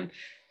 Awesome.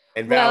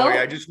 And Valerie,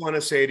 I just want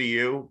to say to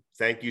you,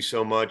 thank you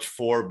so much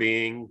for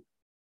being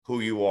who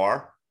you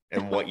are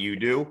and what you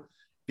do,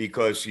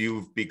 because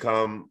you've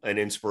become an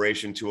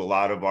inspiration to a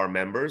lot of our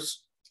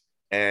members,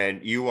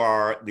 and you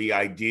are the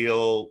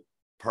ideal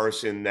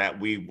person that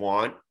we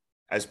want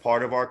as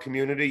part of our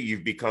community.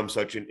 You've become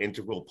such an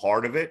integral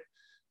part of it.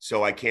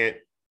 So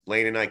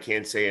Layne and I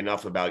can't say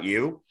enough about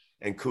you,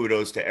 and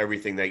kudos to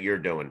everything that you're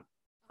doing.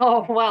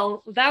 Oh,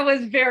 well, that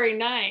was very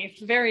nice.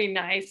 Very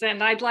nice.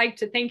 And I'd like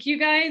to thank you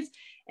guys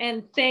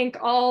and thank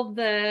all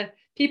the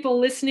people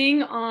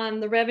listening on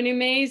the Revenue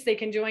Maze. They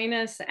can join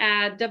us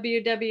at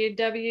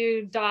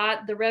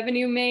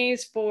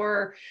www.therevenuemaze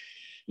for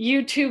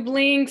YouTube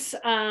links.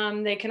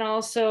 They can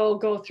also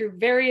go through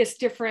various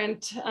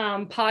different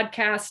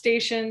podcast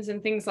stations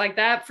and things like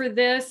that for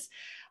this.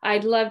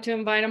 I'd love to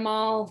invite them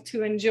all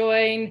to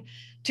join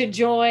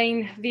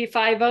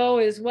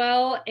V50 as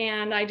well.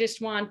 And I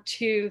just want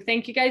to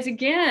thank you guys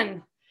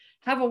again.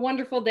 Have a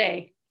wonderful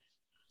day.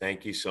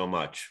 Thank you so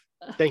much.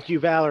 Thank you,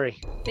 Valerie.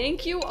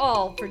 Thank you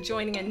all for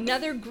joining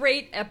another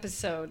great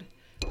episode.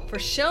 For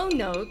show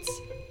notes,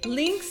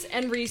 links,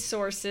 and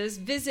resources,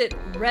 visit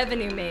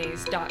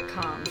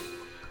revenuemaze.com.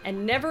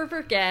 And never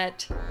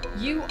forget,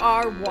 you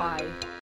are why.